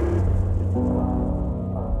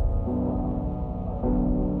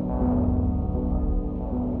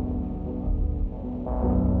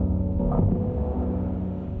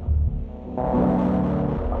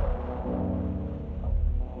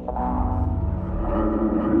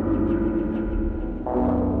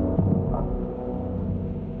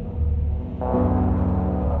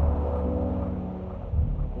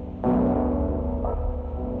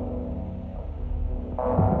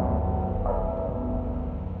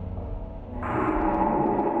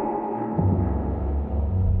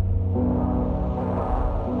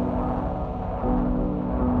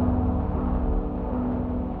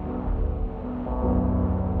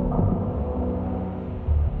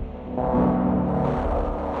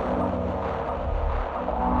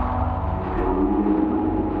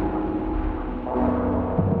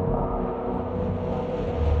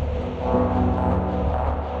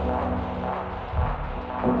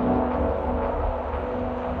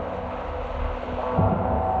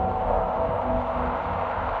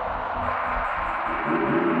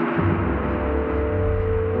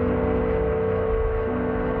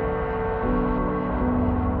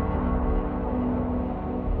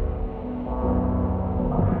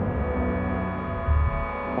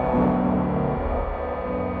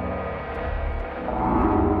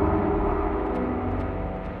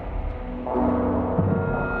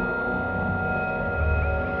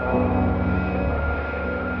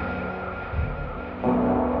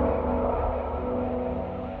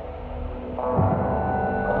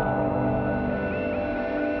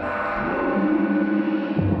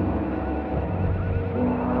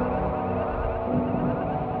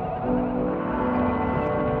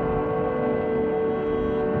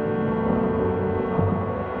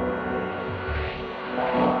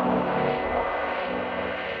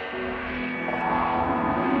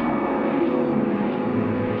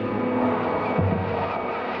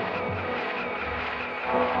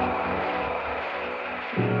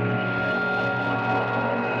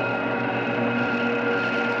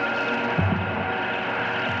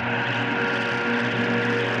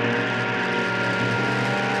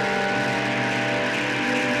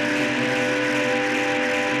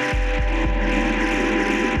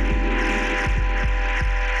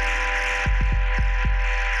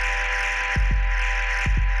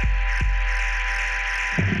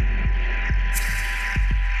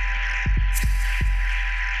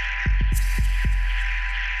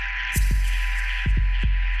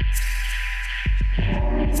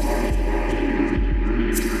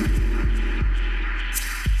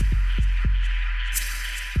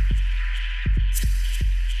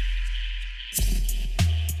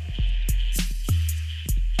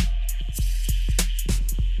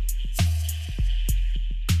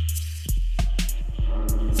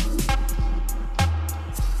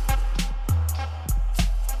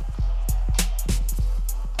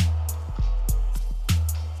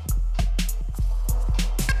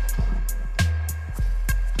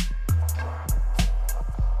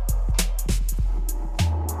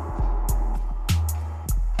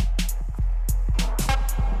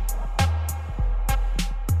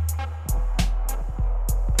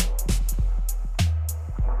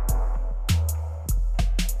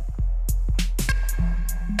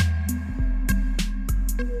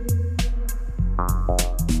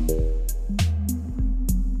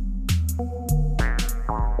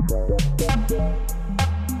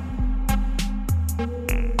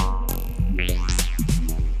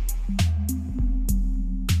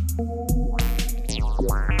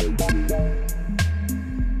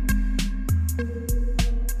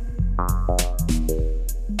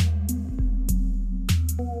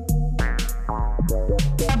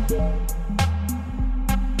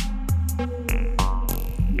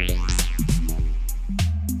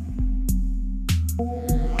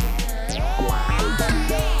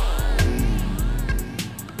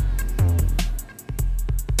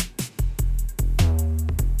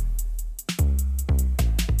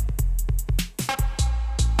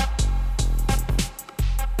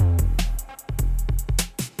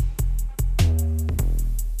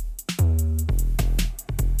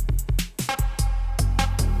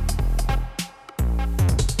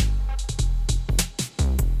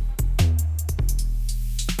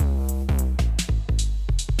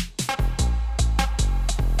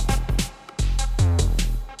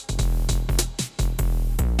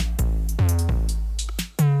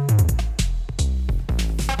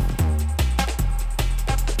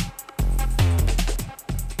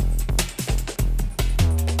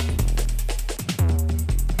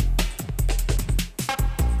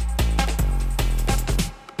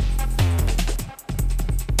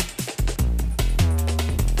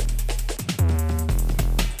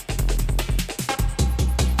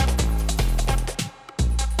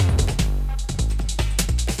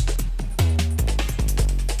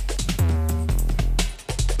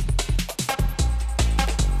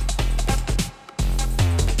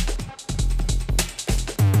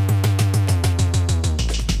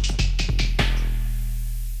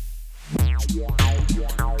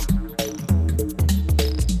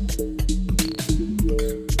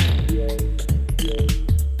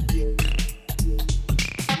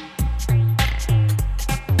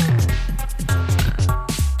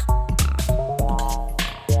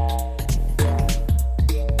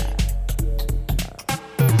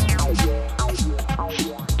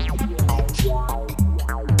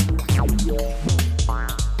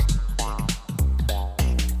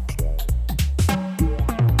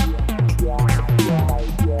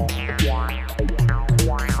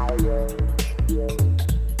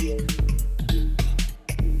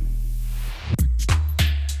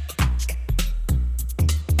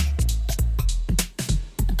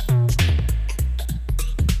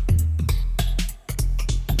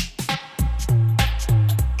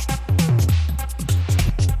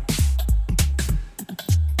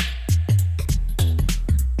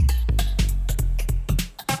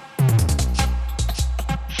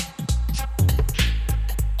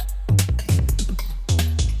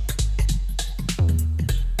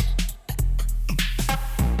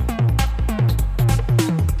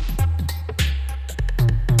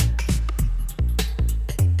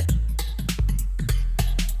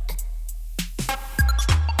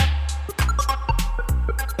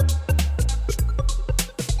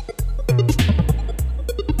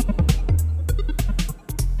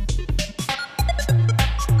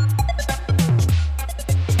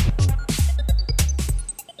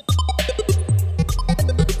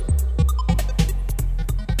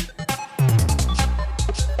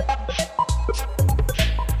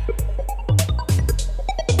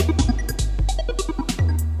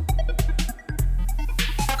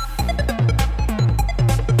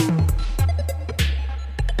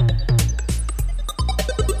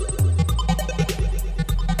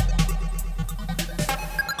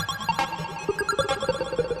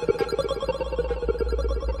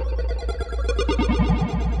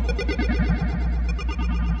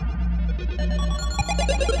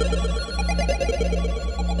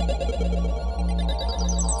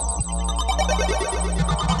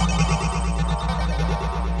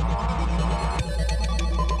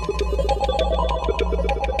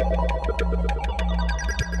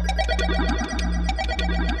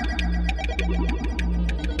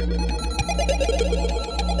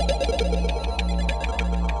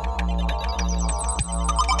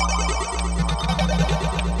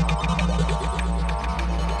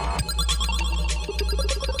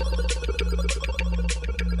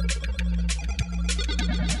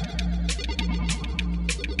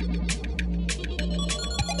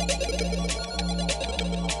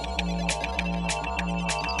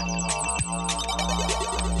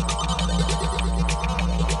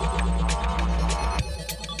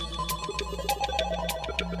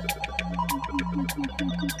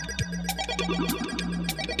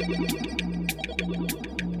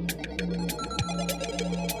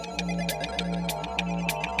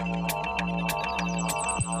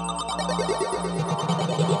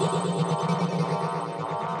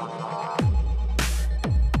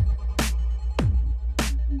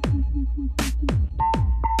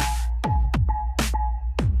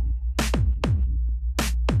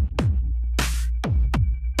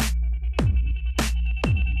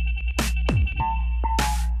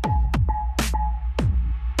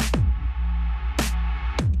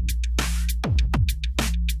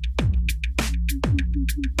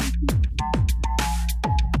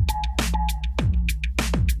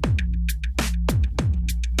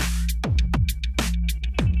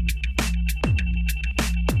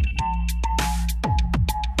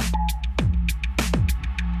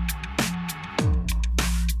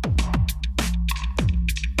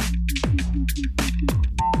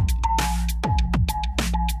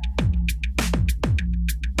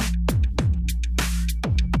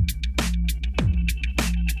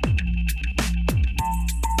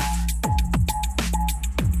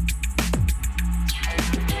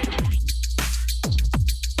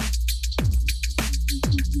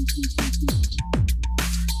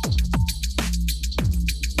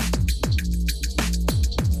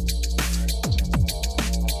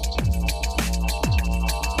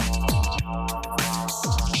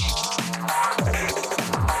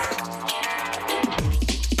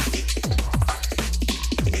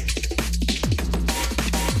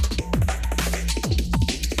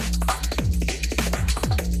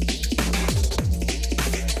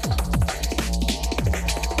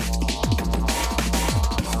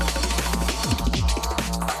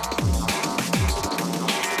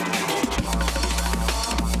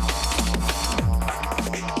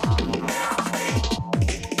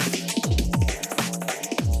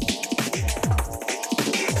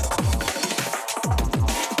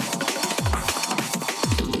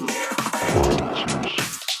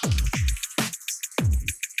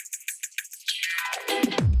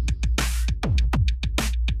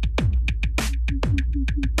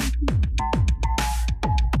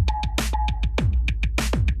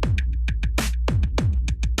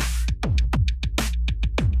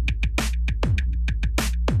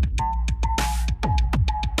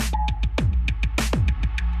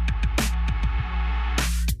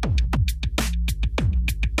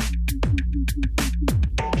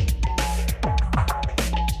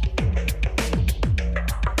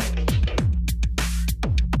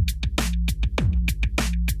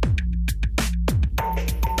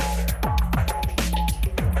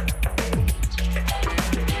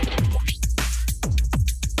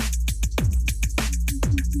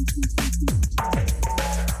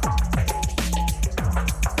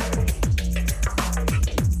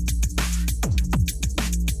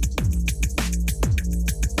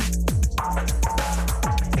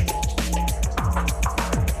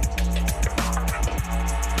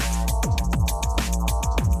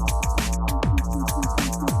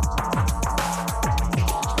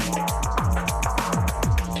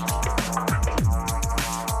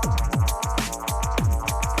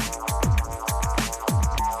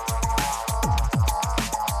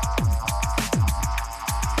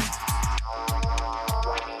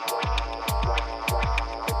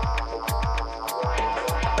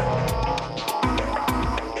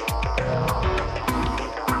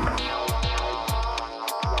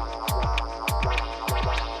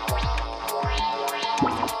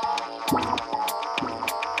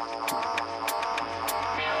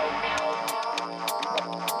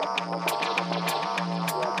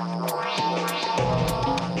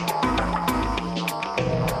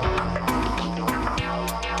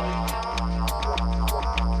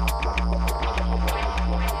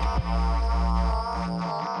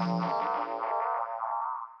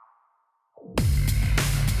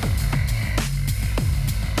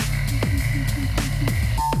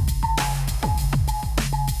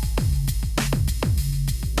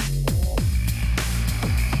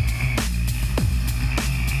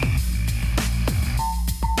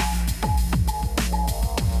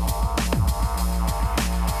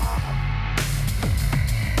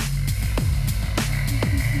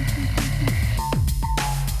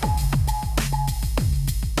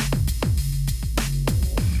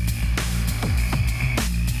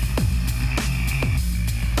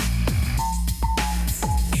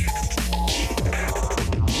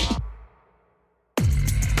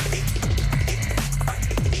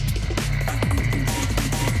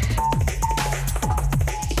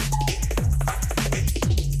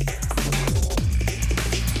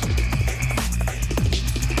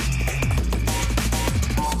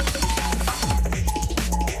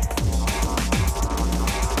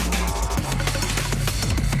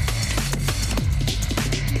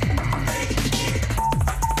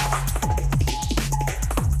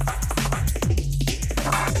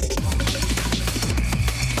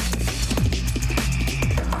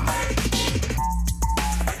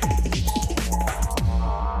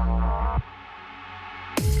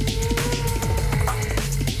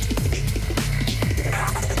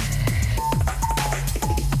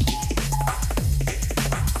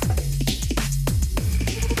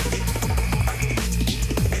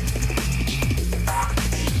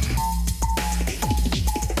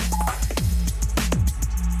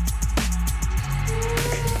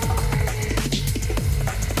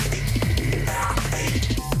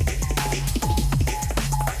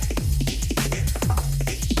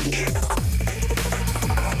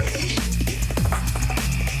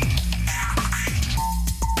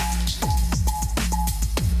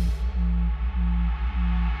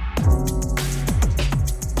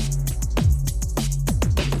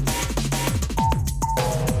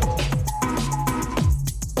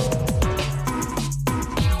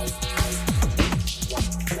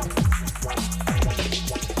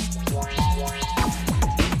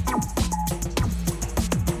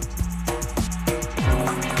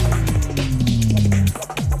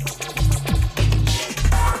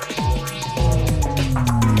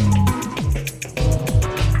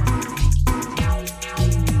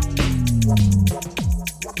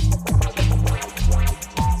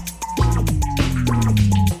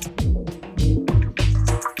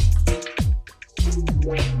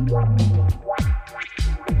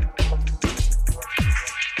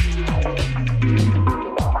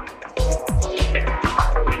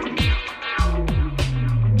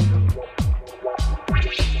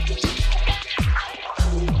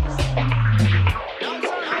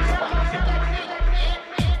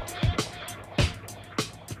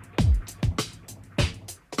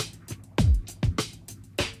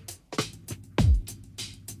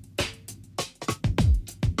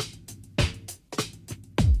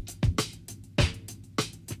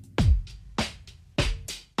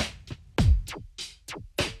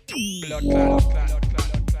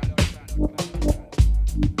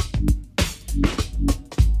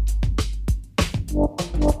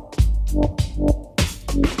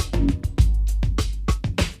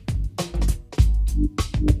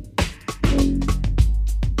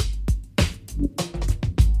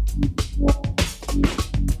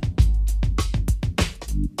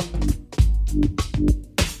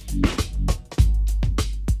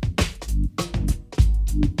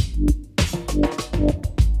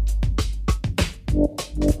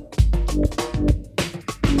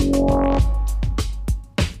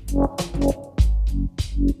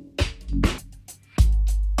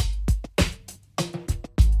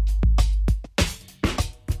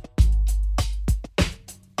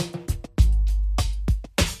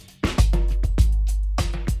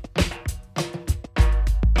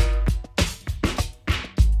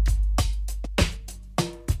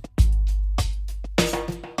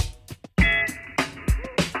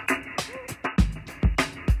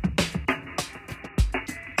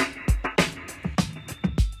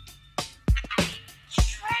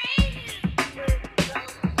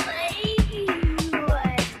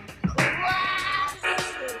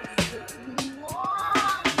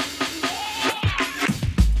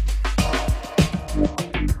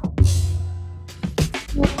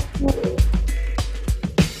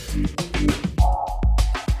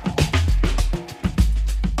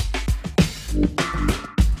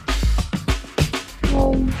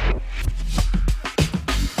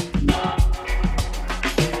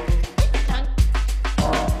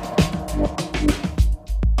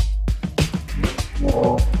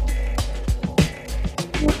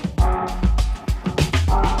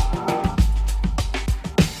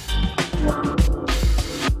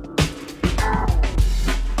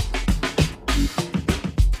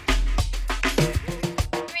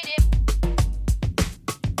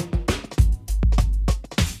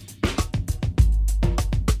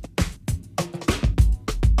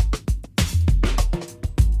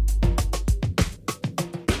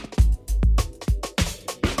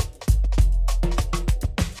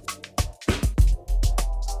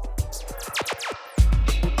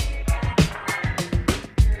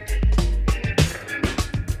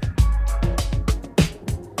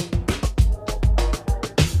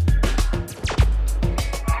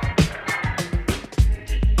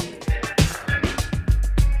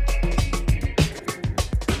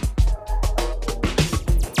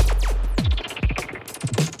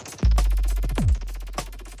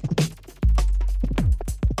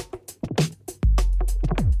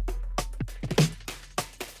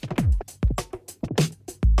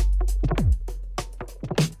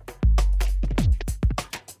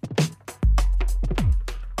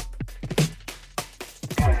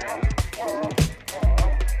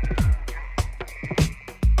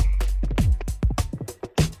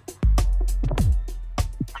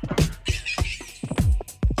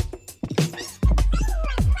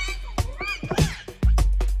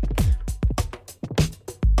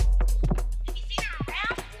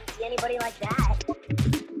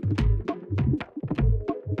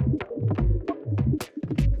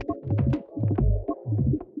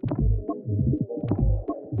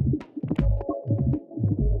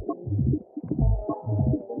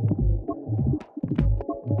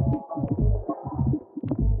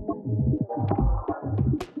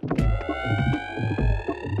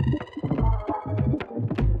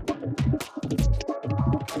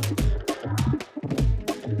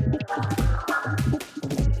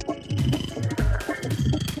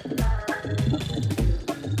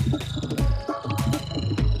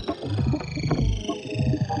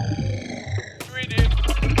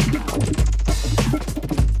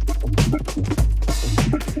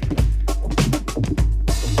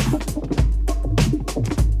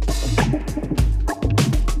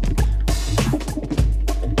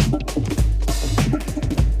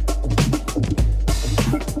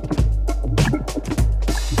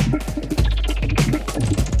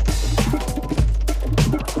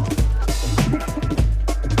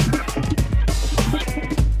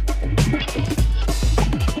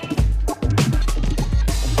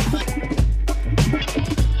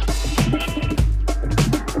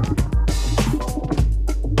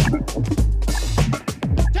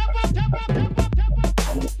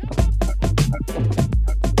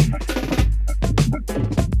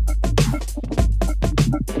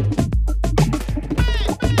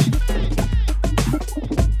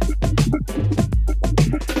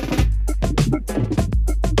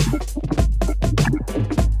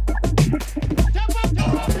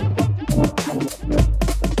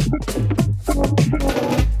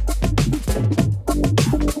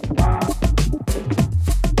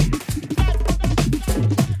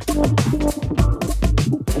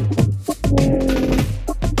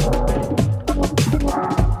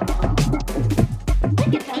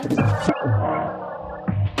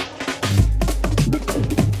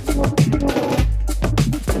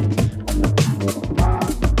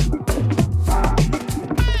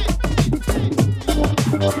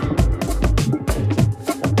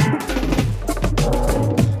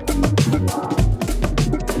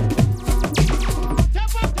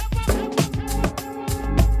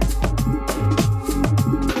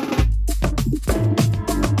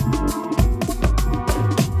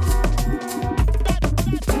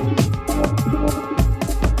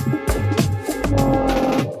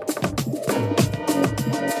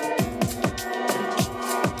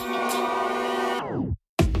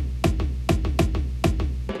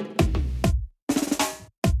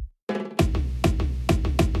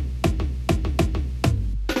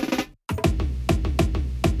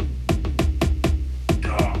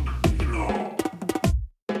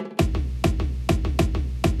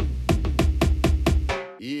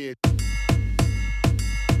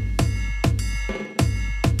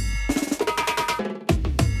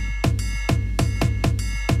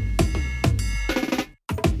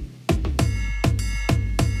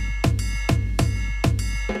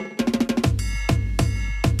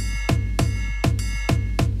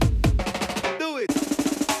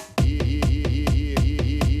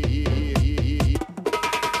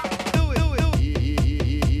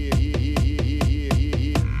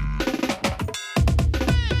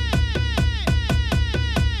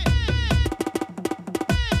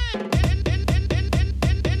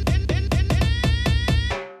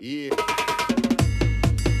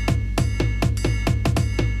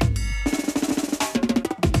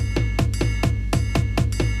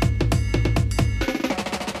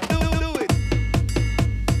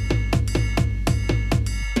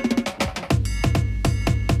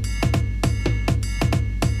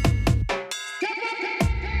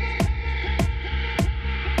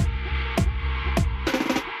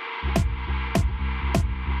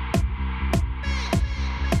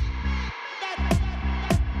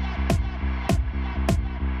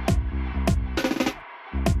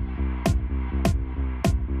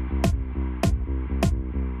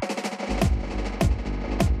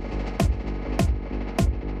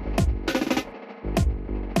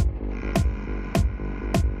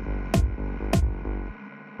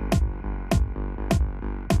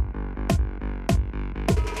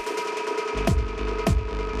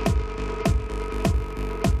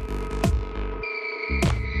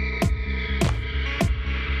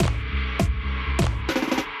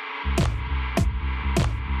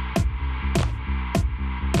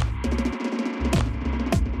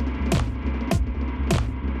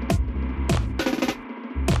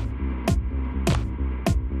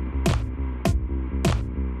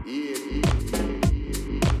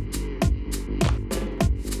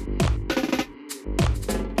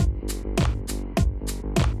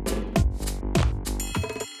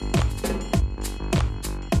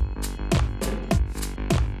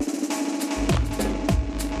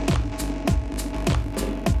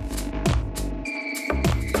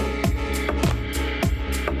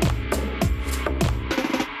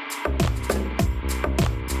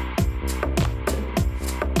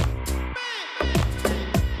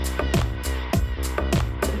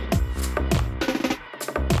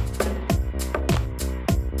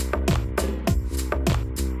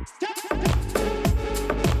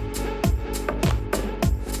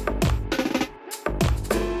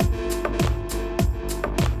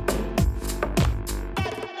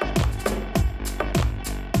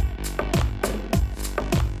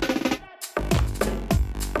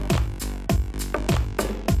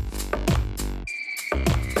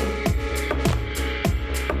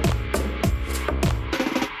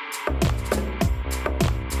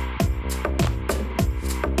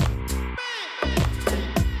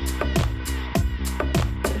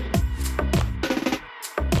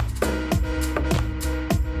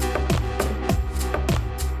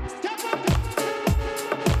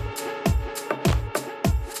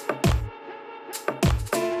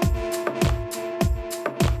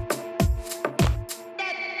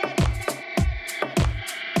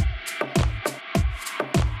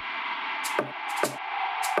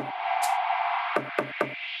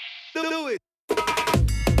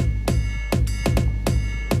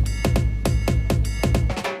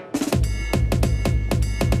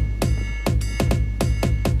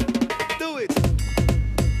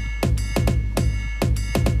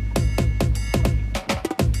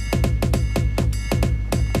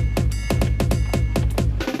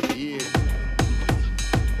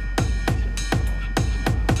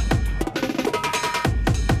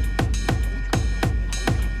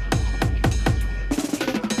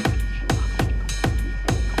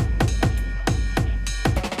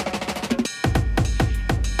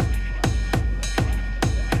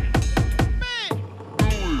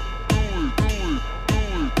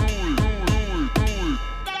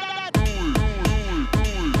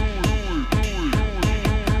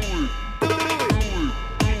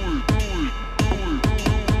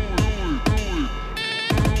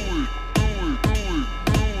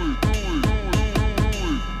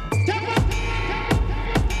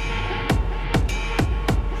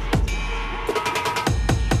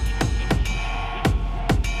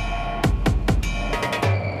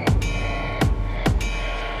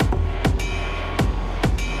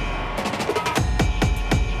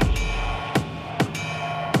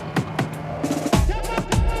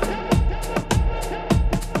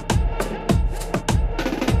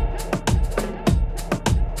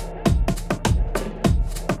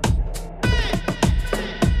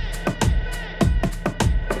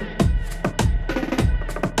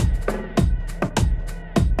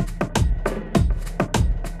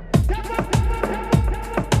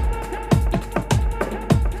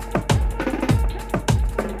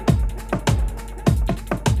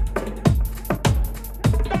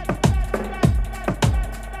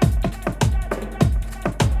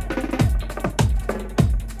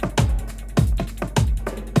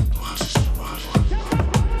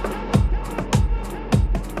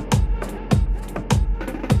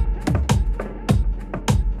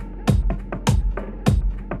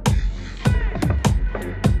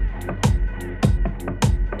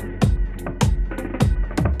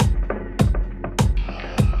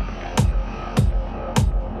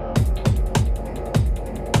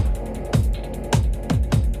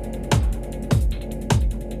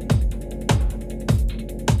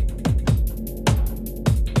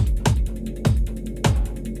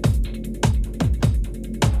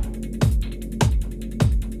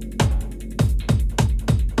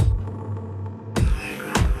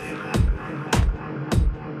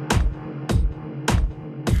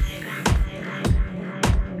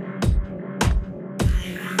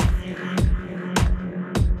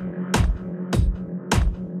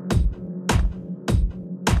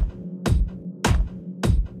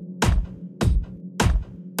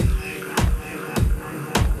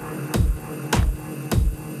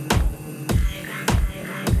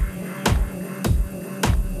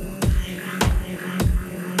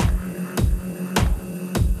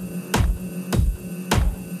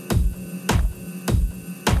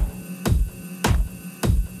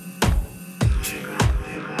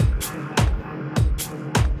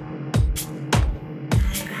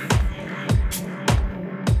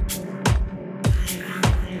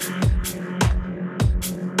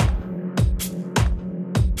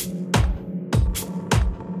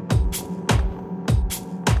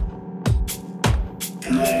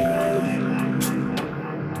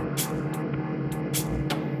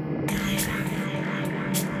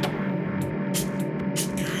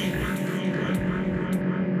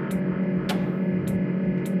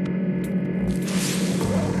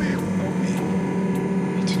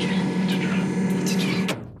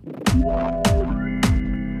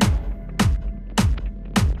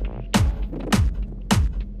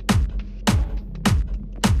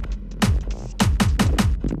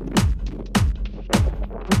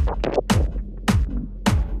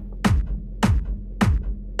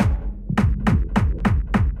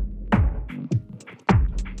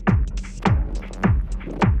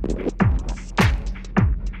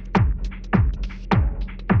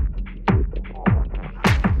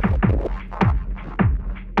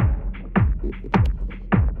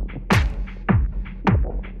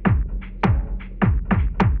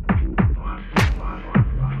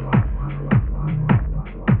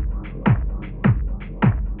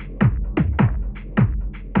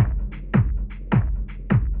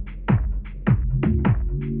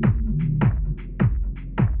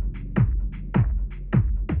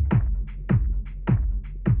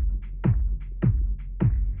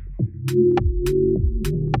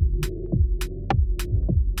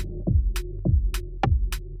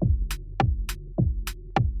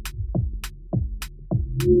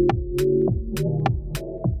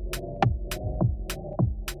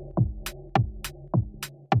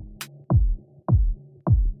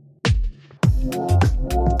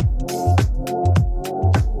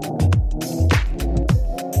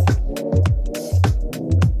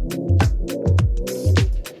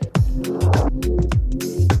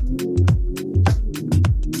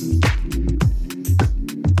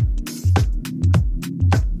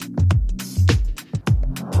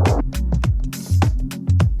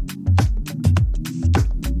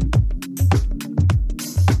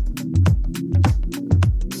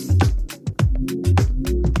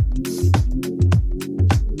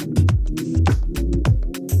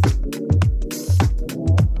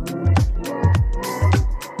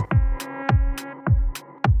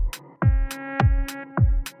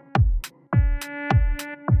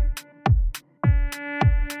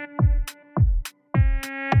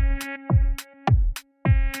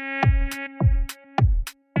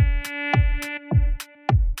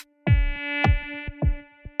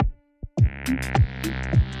 I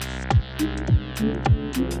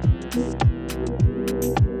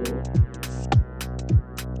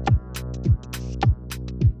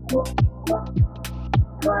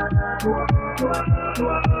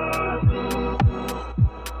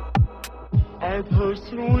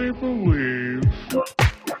personally believe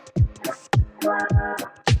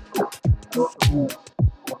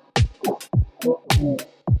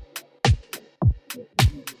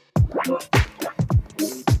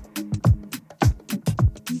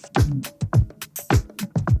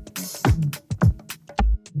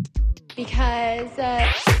because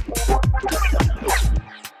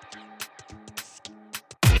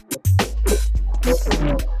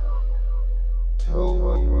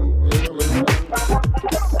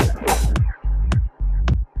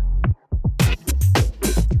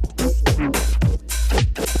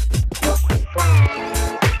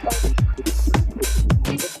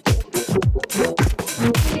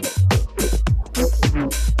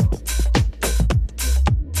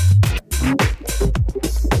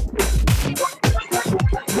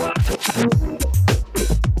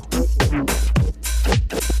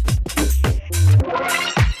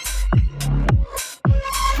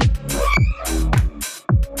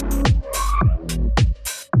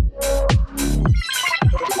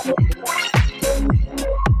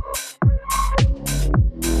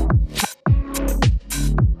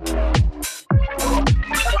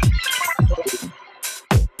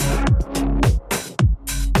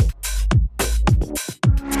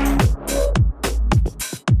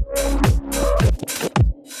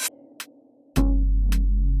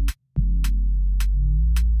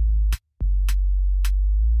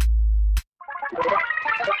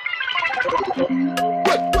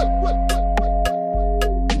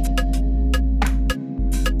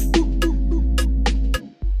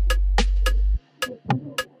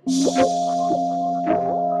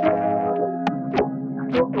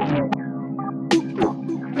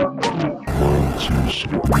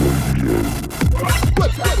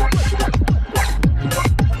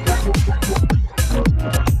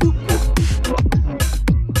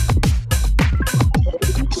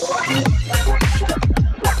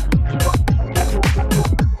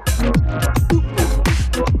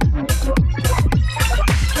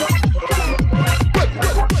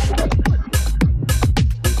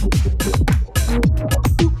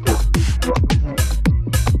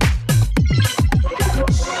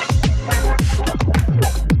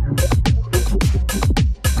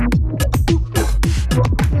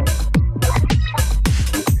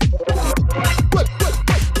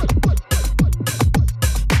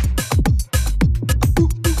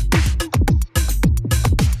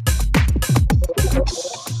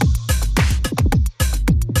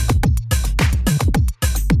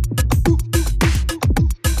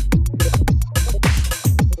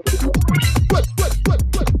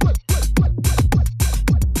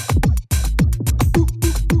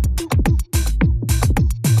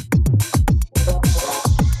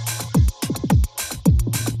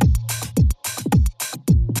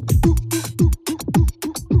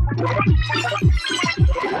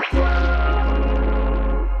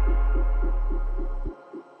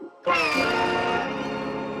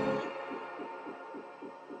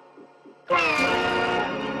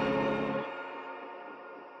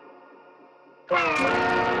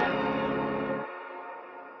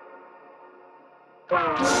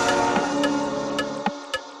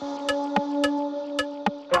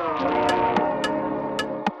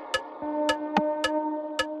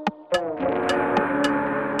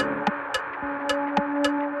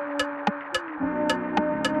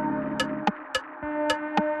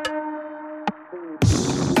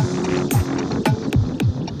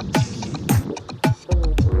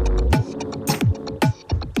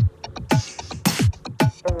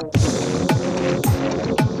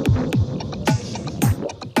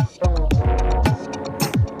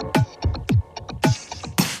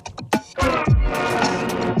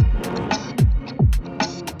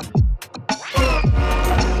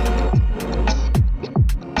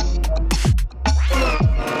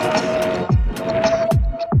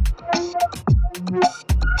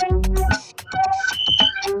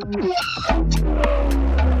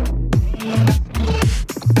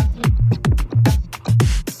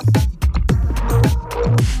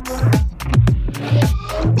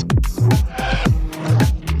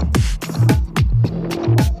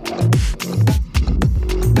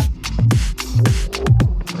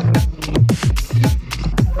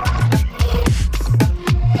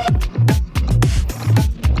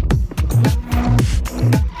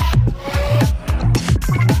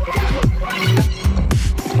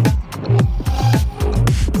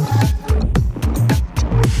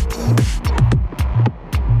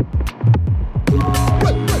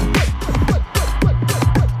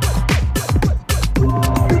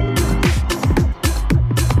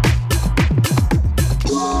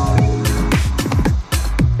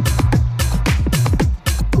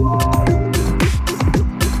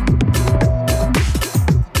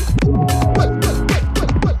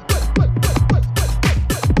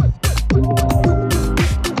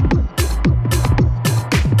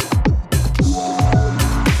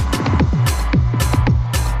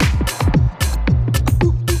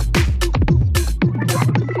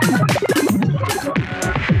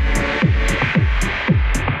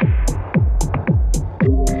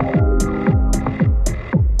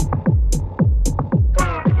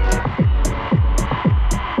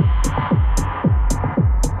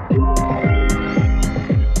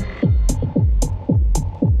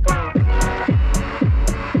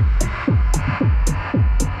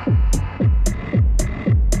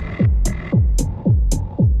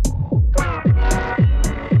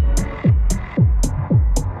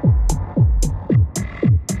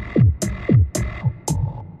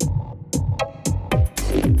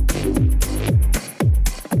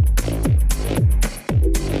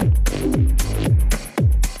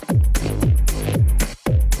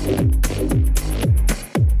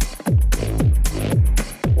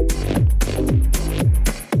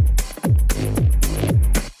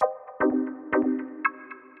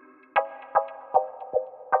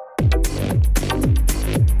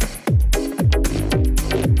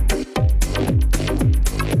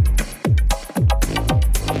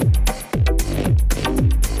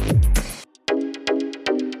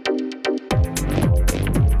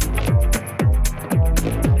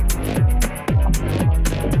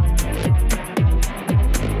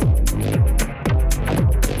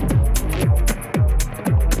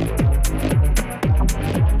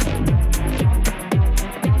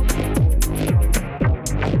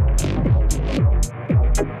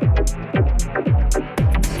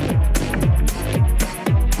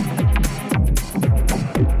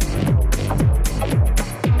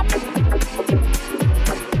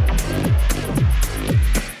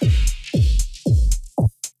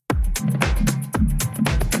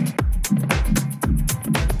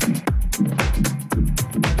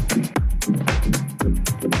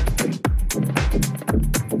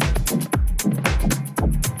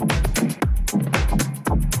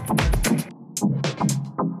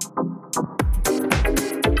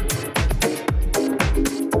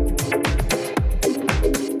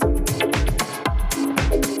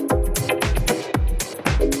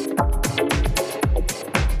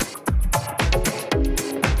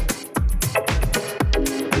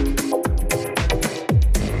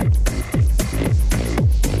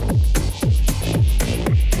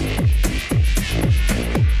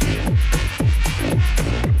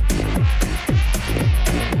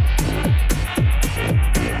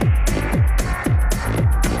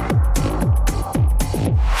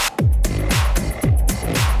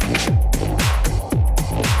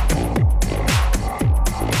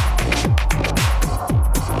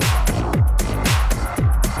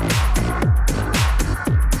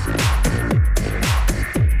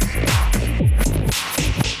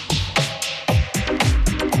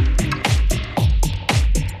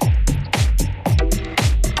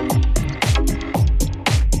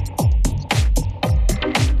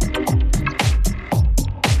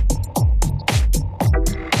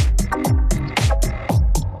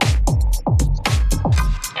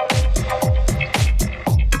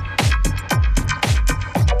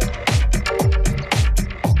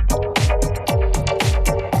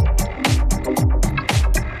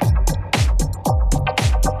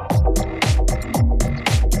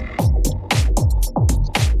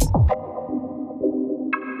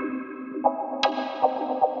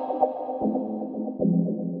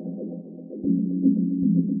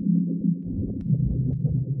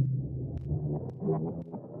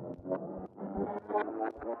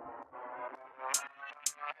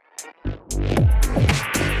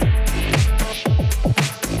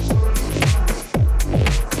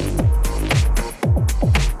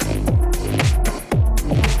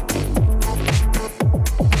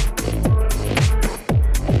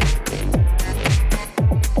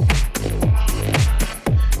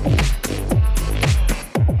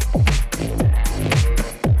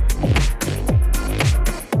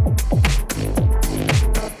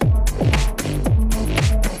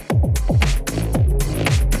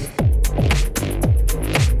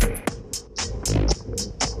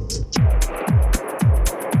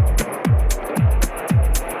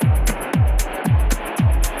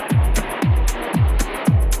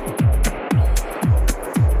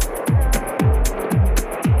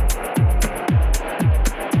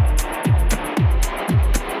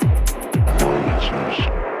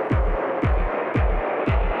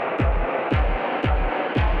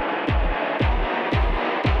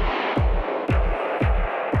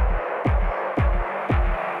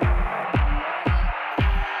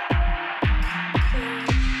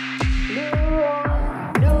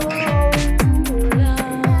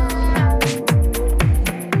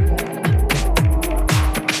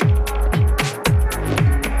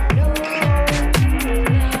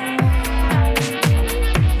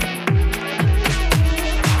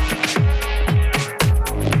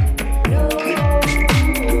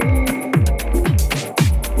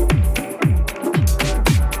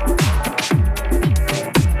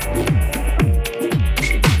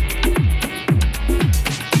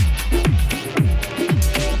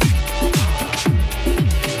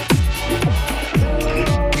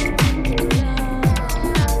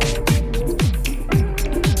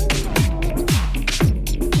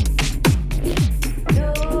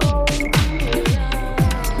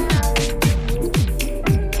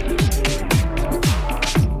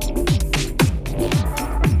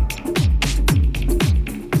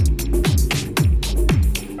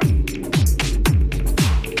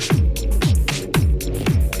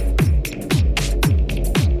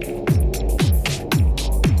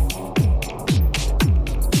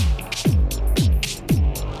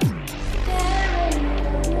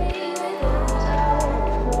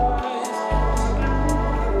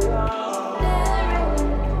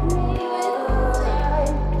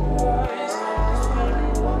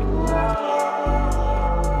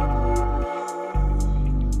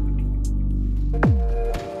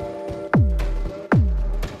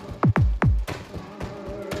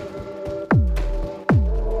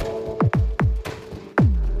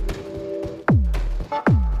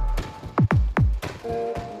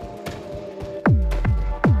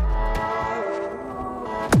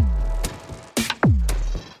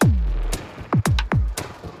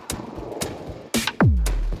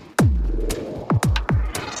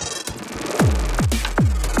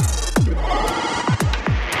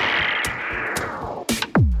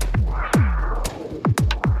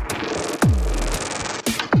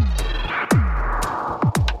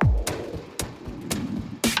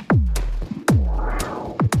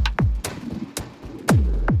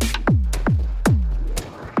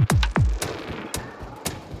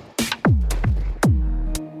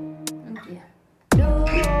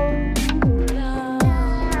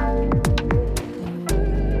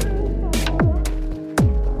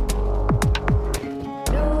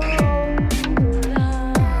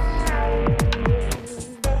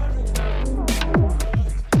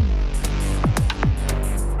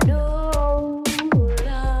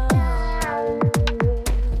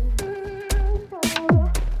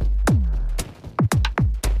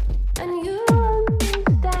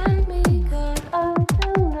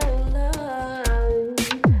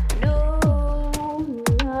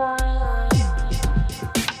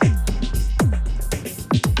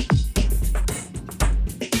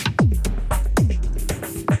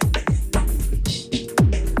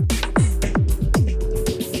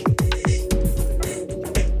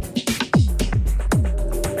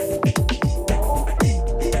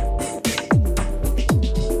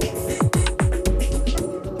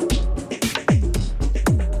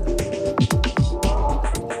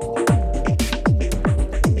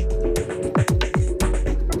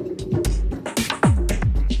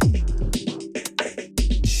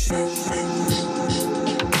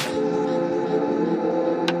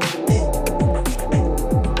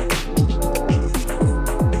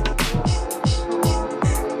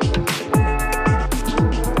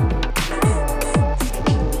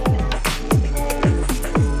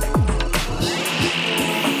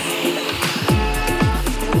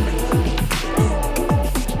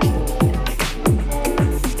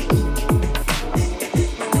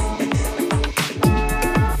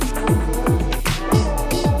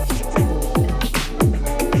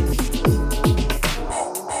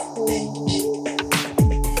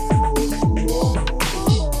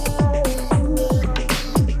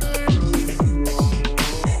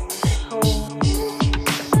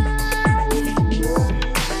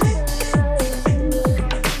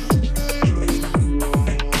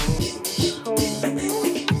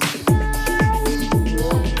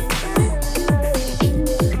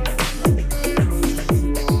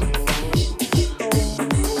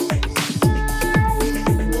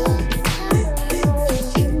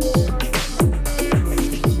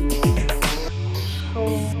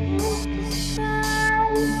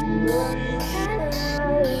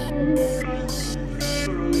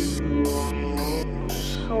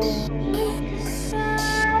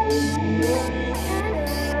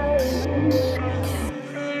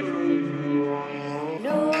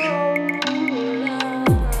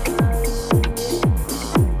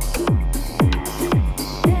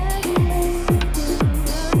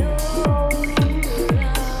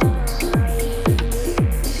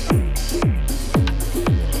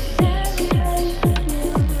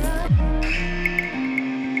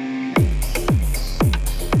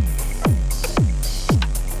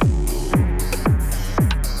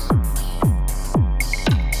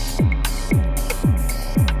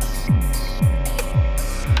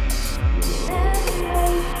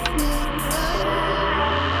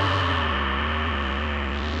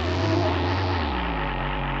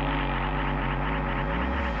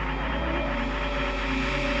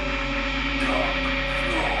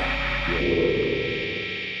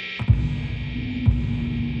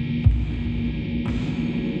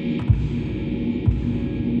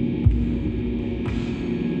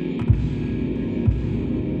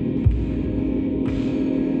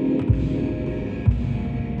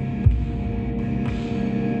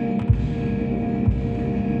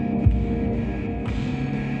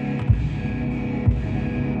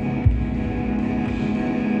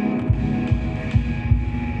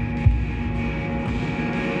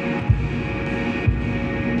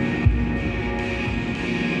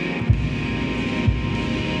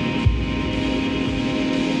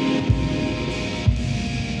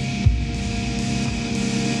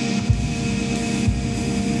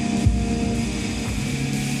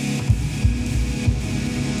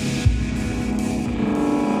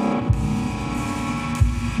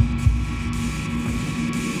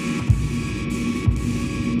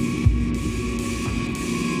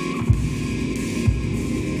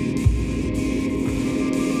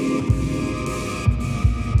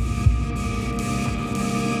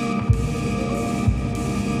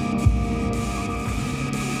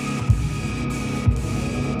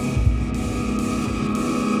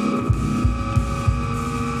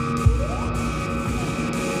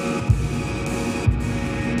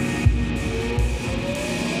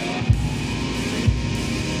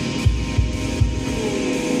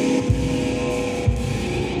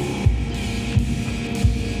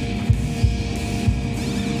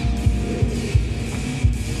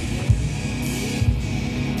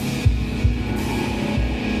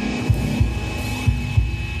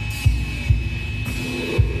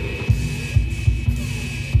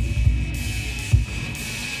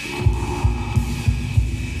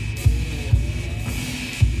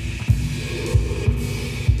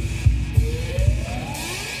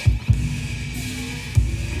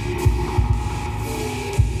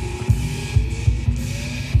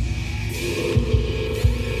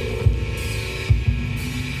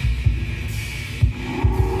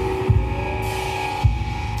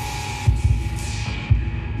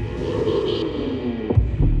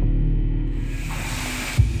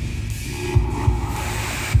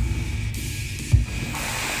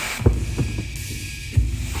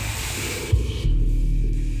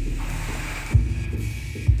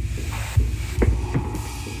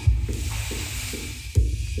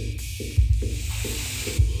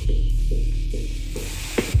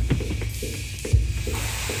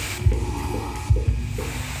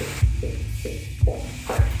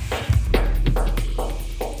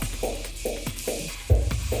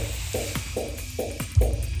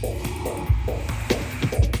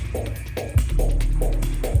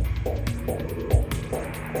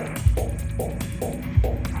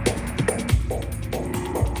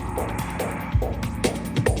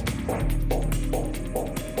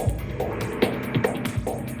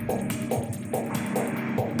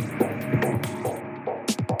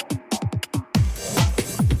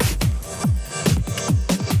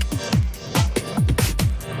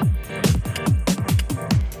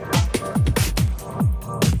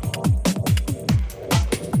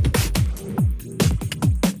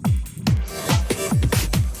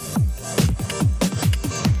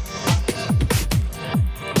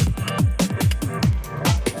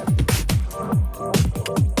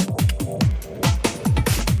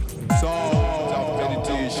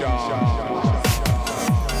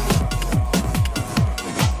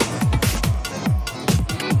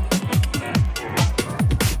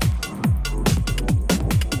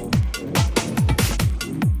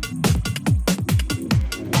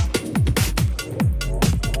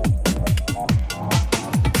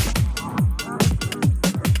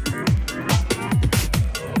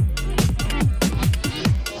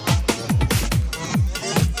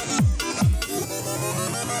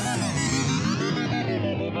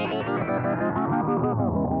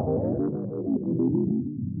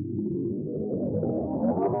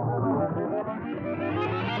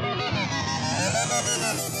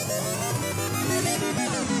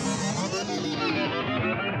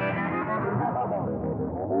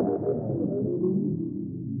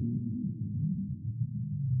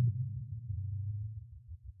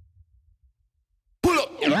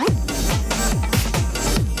So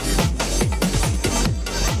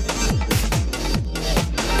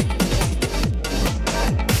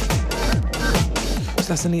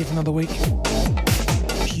that's the end of another week.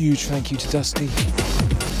 Huge thank you to Duskky.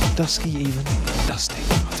 Duskky even. Dusty.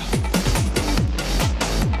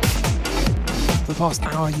 For the past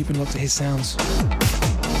hour you've been locked to his sounds.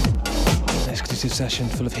 An exclusive session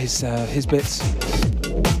full of his bits.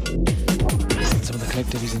 Some of the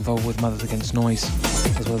collective he's involved with, Mothers Against Noise,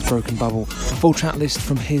 as well as Broken Bubble. A full track list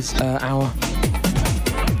from his hour.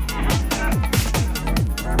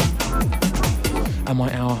 And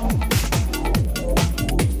my hour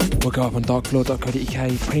will go up on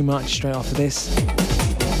darkfloor.co.uk pretty much straight after this.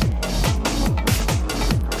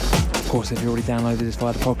 Of course, if you already downloaded this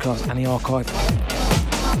via the podcast and the archive,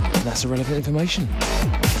 that's irrelevant information.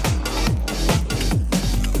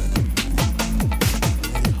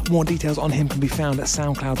 More details on him can be found at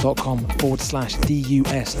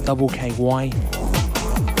soundcloud.com/DUSKKY.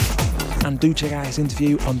 And do check out his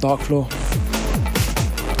interview on Darkfloor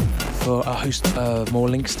for a host of more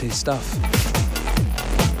links to his stuff,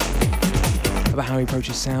 about how he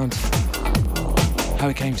approaches sound, how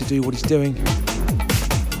he came to do what he's doing,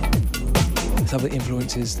 some of the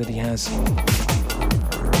influences that he has.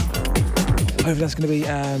 Hopefully that's going to be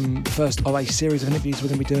the first of a series of interviews we're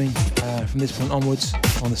going to be doing from this point onwards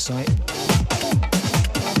on the site.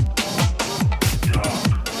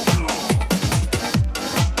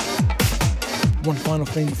 One final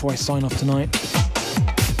thing before I sign off tonight.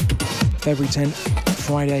 February 10th,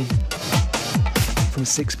 Friday, from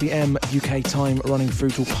 6 PM UK time running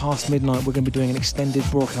through till past midnight, we're going to be doing an extended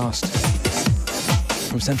broadcast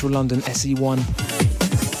from central London, SE1,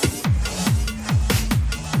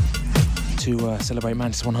 to celebrate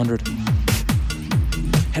Mantis 100.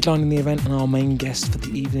 Headlining the event and our main guest for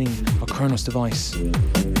the evening are Kronos Device,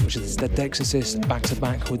 which is the Dexicist back to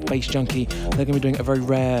back with Bass Junkie. They're going to be doing a very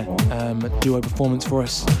rare duo performance for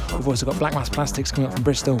us. We've also got Black Mass Plastics coming up from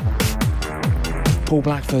Bristol, Paul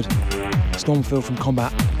Blackford, Stormfield from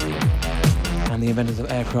Combat, and the Inventors of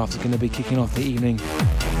Aircraft are going to be kicking off the evening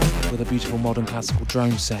with a beautiful modern classical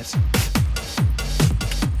drone set.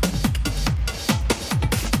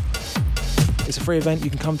 It's a free event, you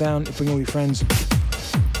can come down, bring all your friends.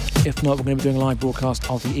 If not, we're going to be doing a live broadcast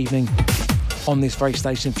of the evening on this very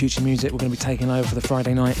station, Future Music. We're going to be taking over for the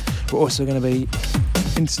Friday night. We're also going to be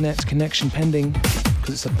internet connection pending,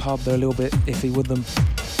 because it's a pub, they're a little bit iffy with them.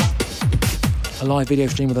 A live video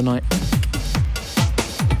stream of the night.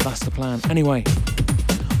 That's the plan. Anyway,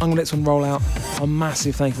 I'm going to let this one roll out. A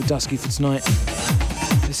massive thank you for Duskky for tonight.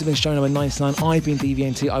 This has been show number 99. I've been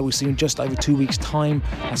DVNT. I will see you in just over 2 weeks' time.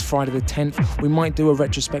 That's Friday the 10th. We might do a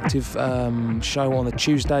retrospective show on the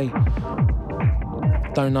Tuesday.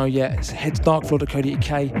 Don't know yet. So head to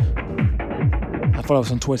darkfloor.co.uk and follow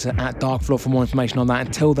us on Twitter at Darkfloor for more information on that.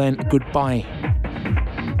 Until then, goodbye.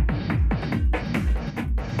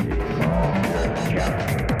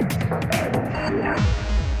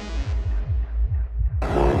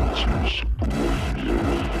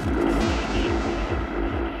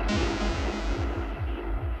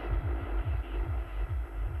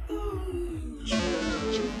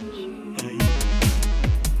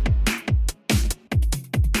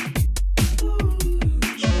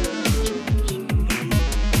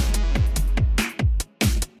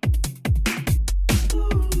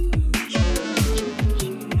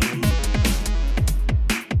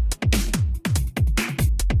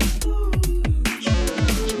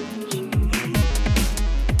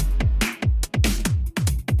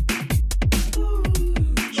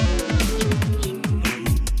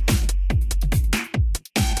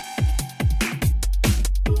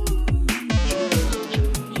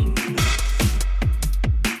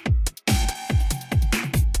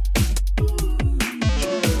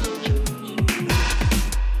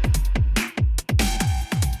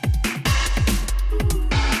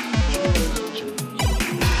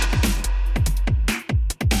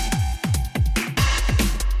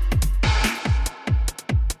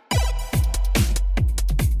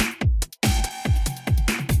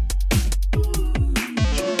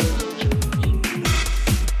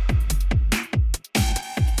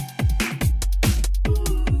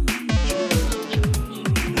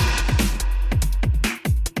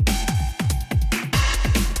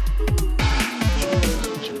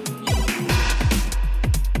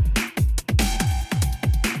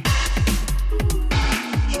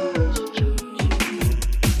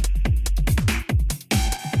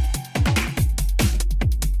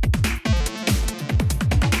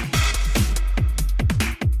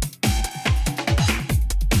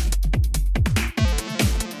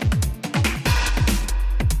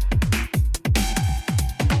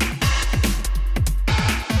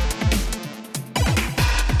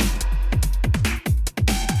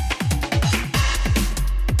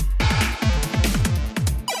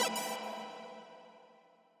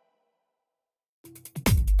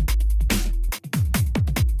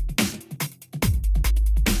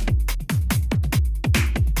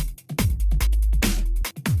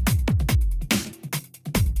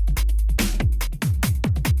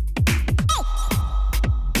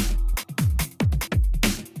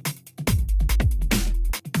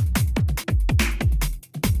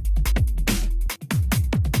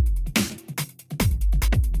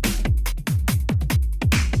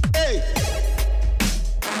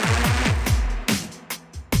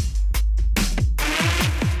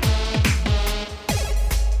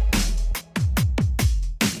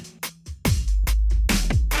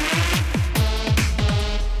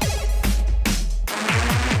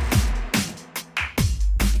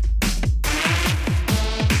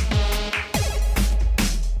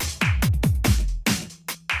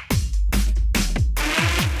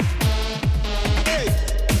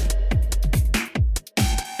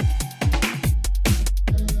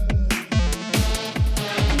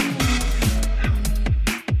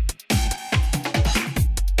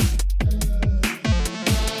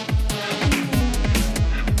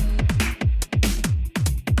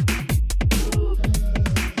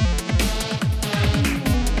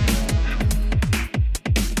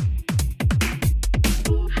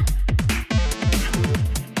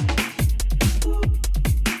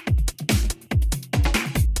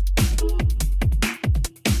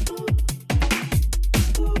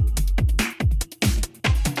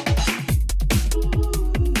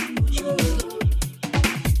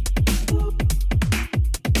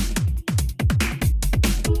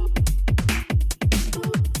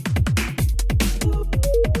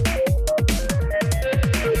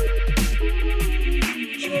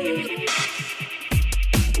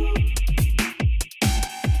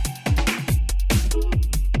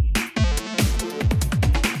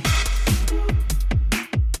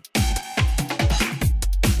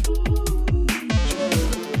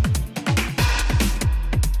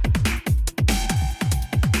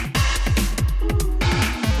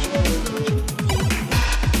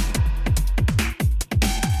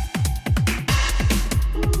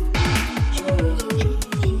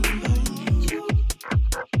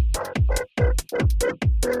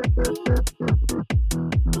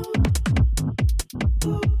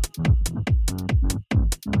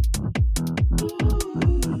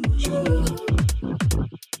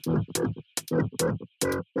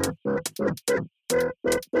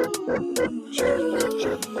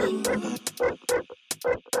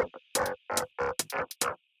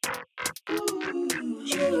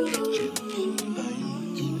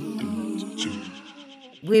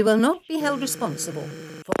 We will not be held responsible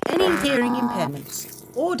for any hearing impairments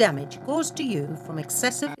or damage caused to you from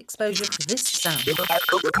excessive exposure to this sound.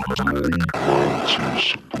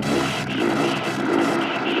 Mantis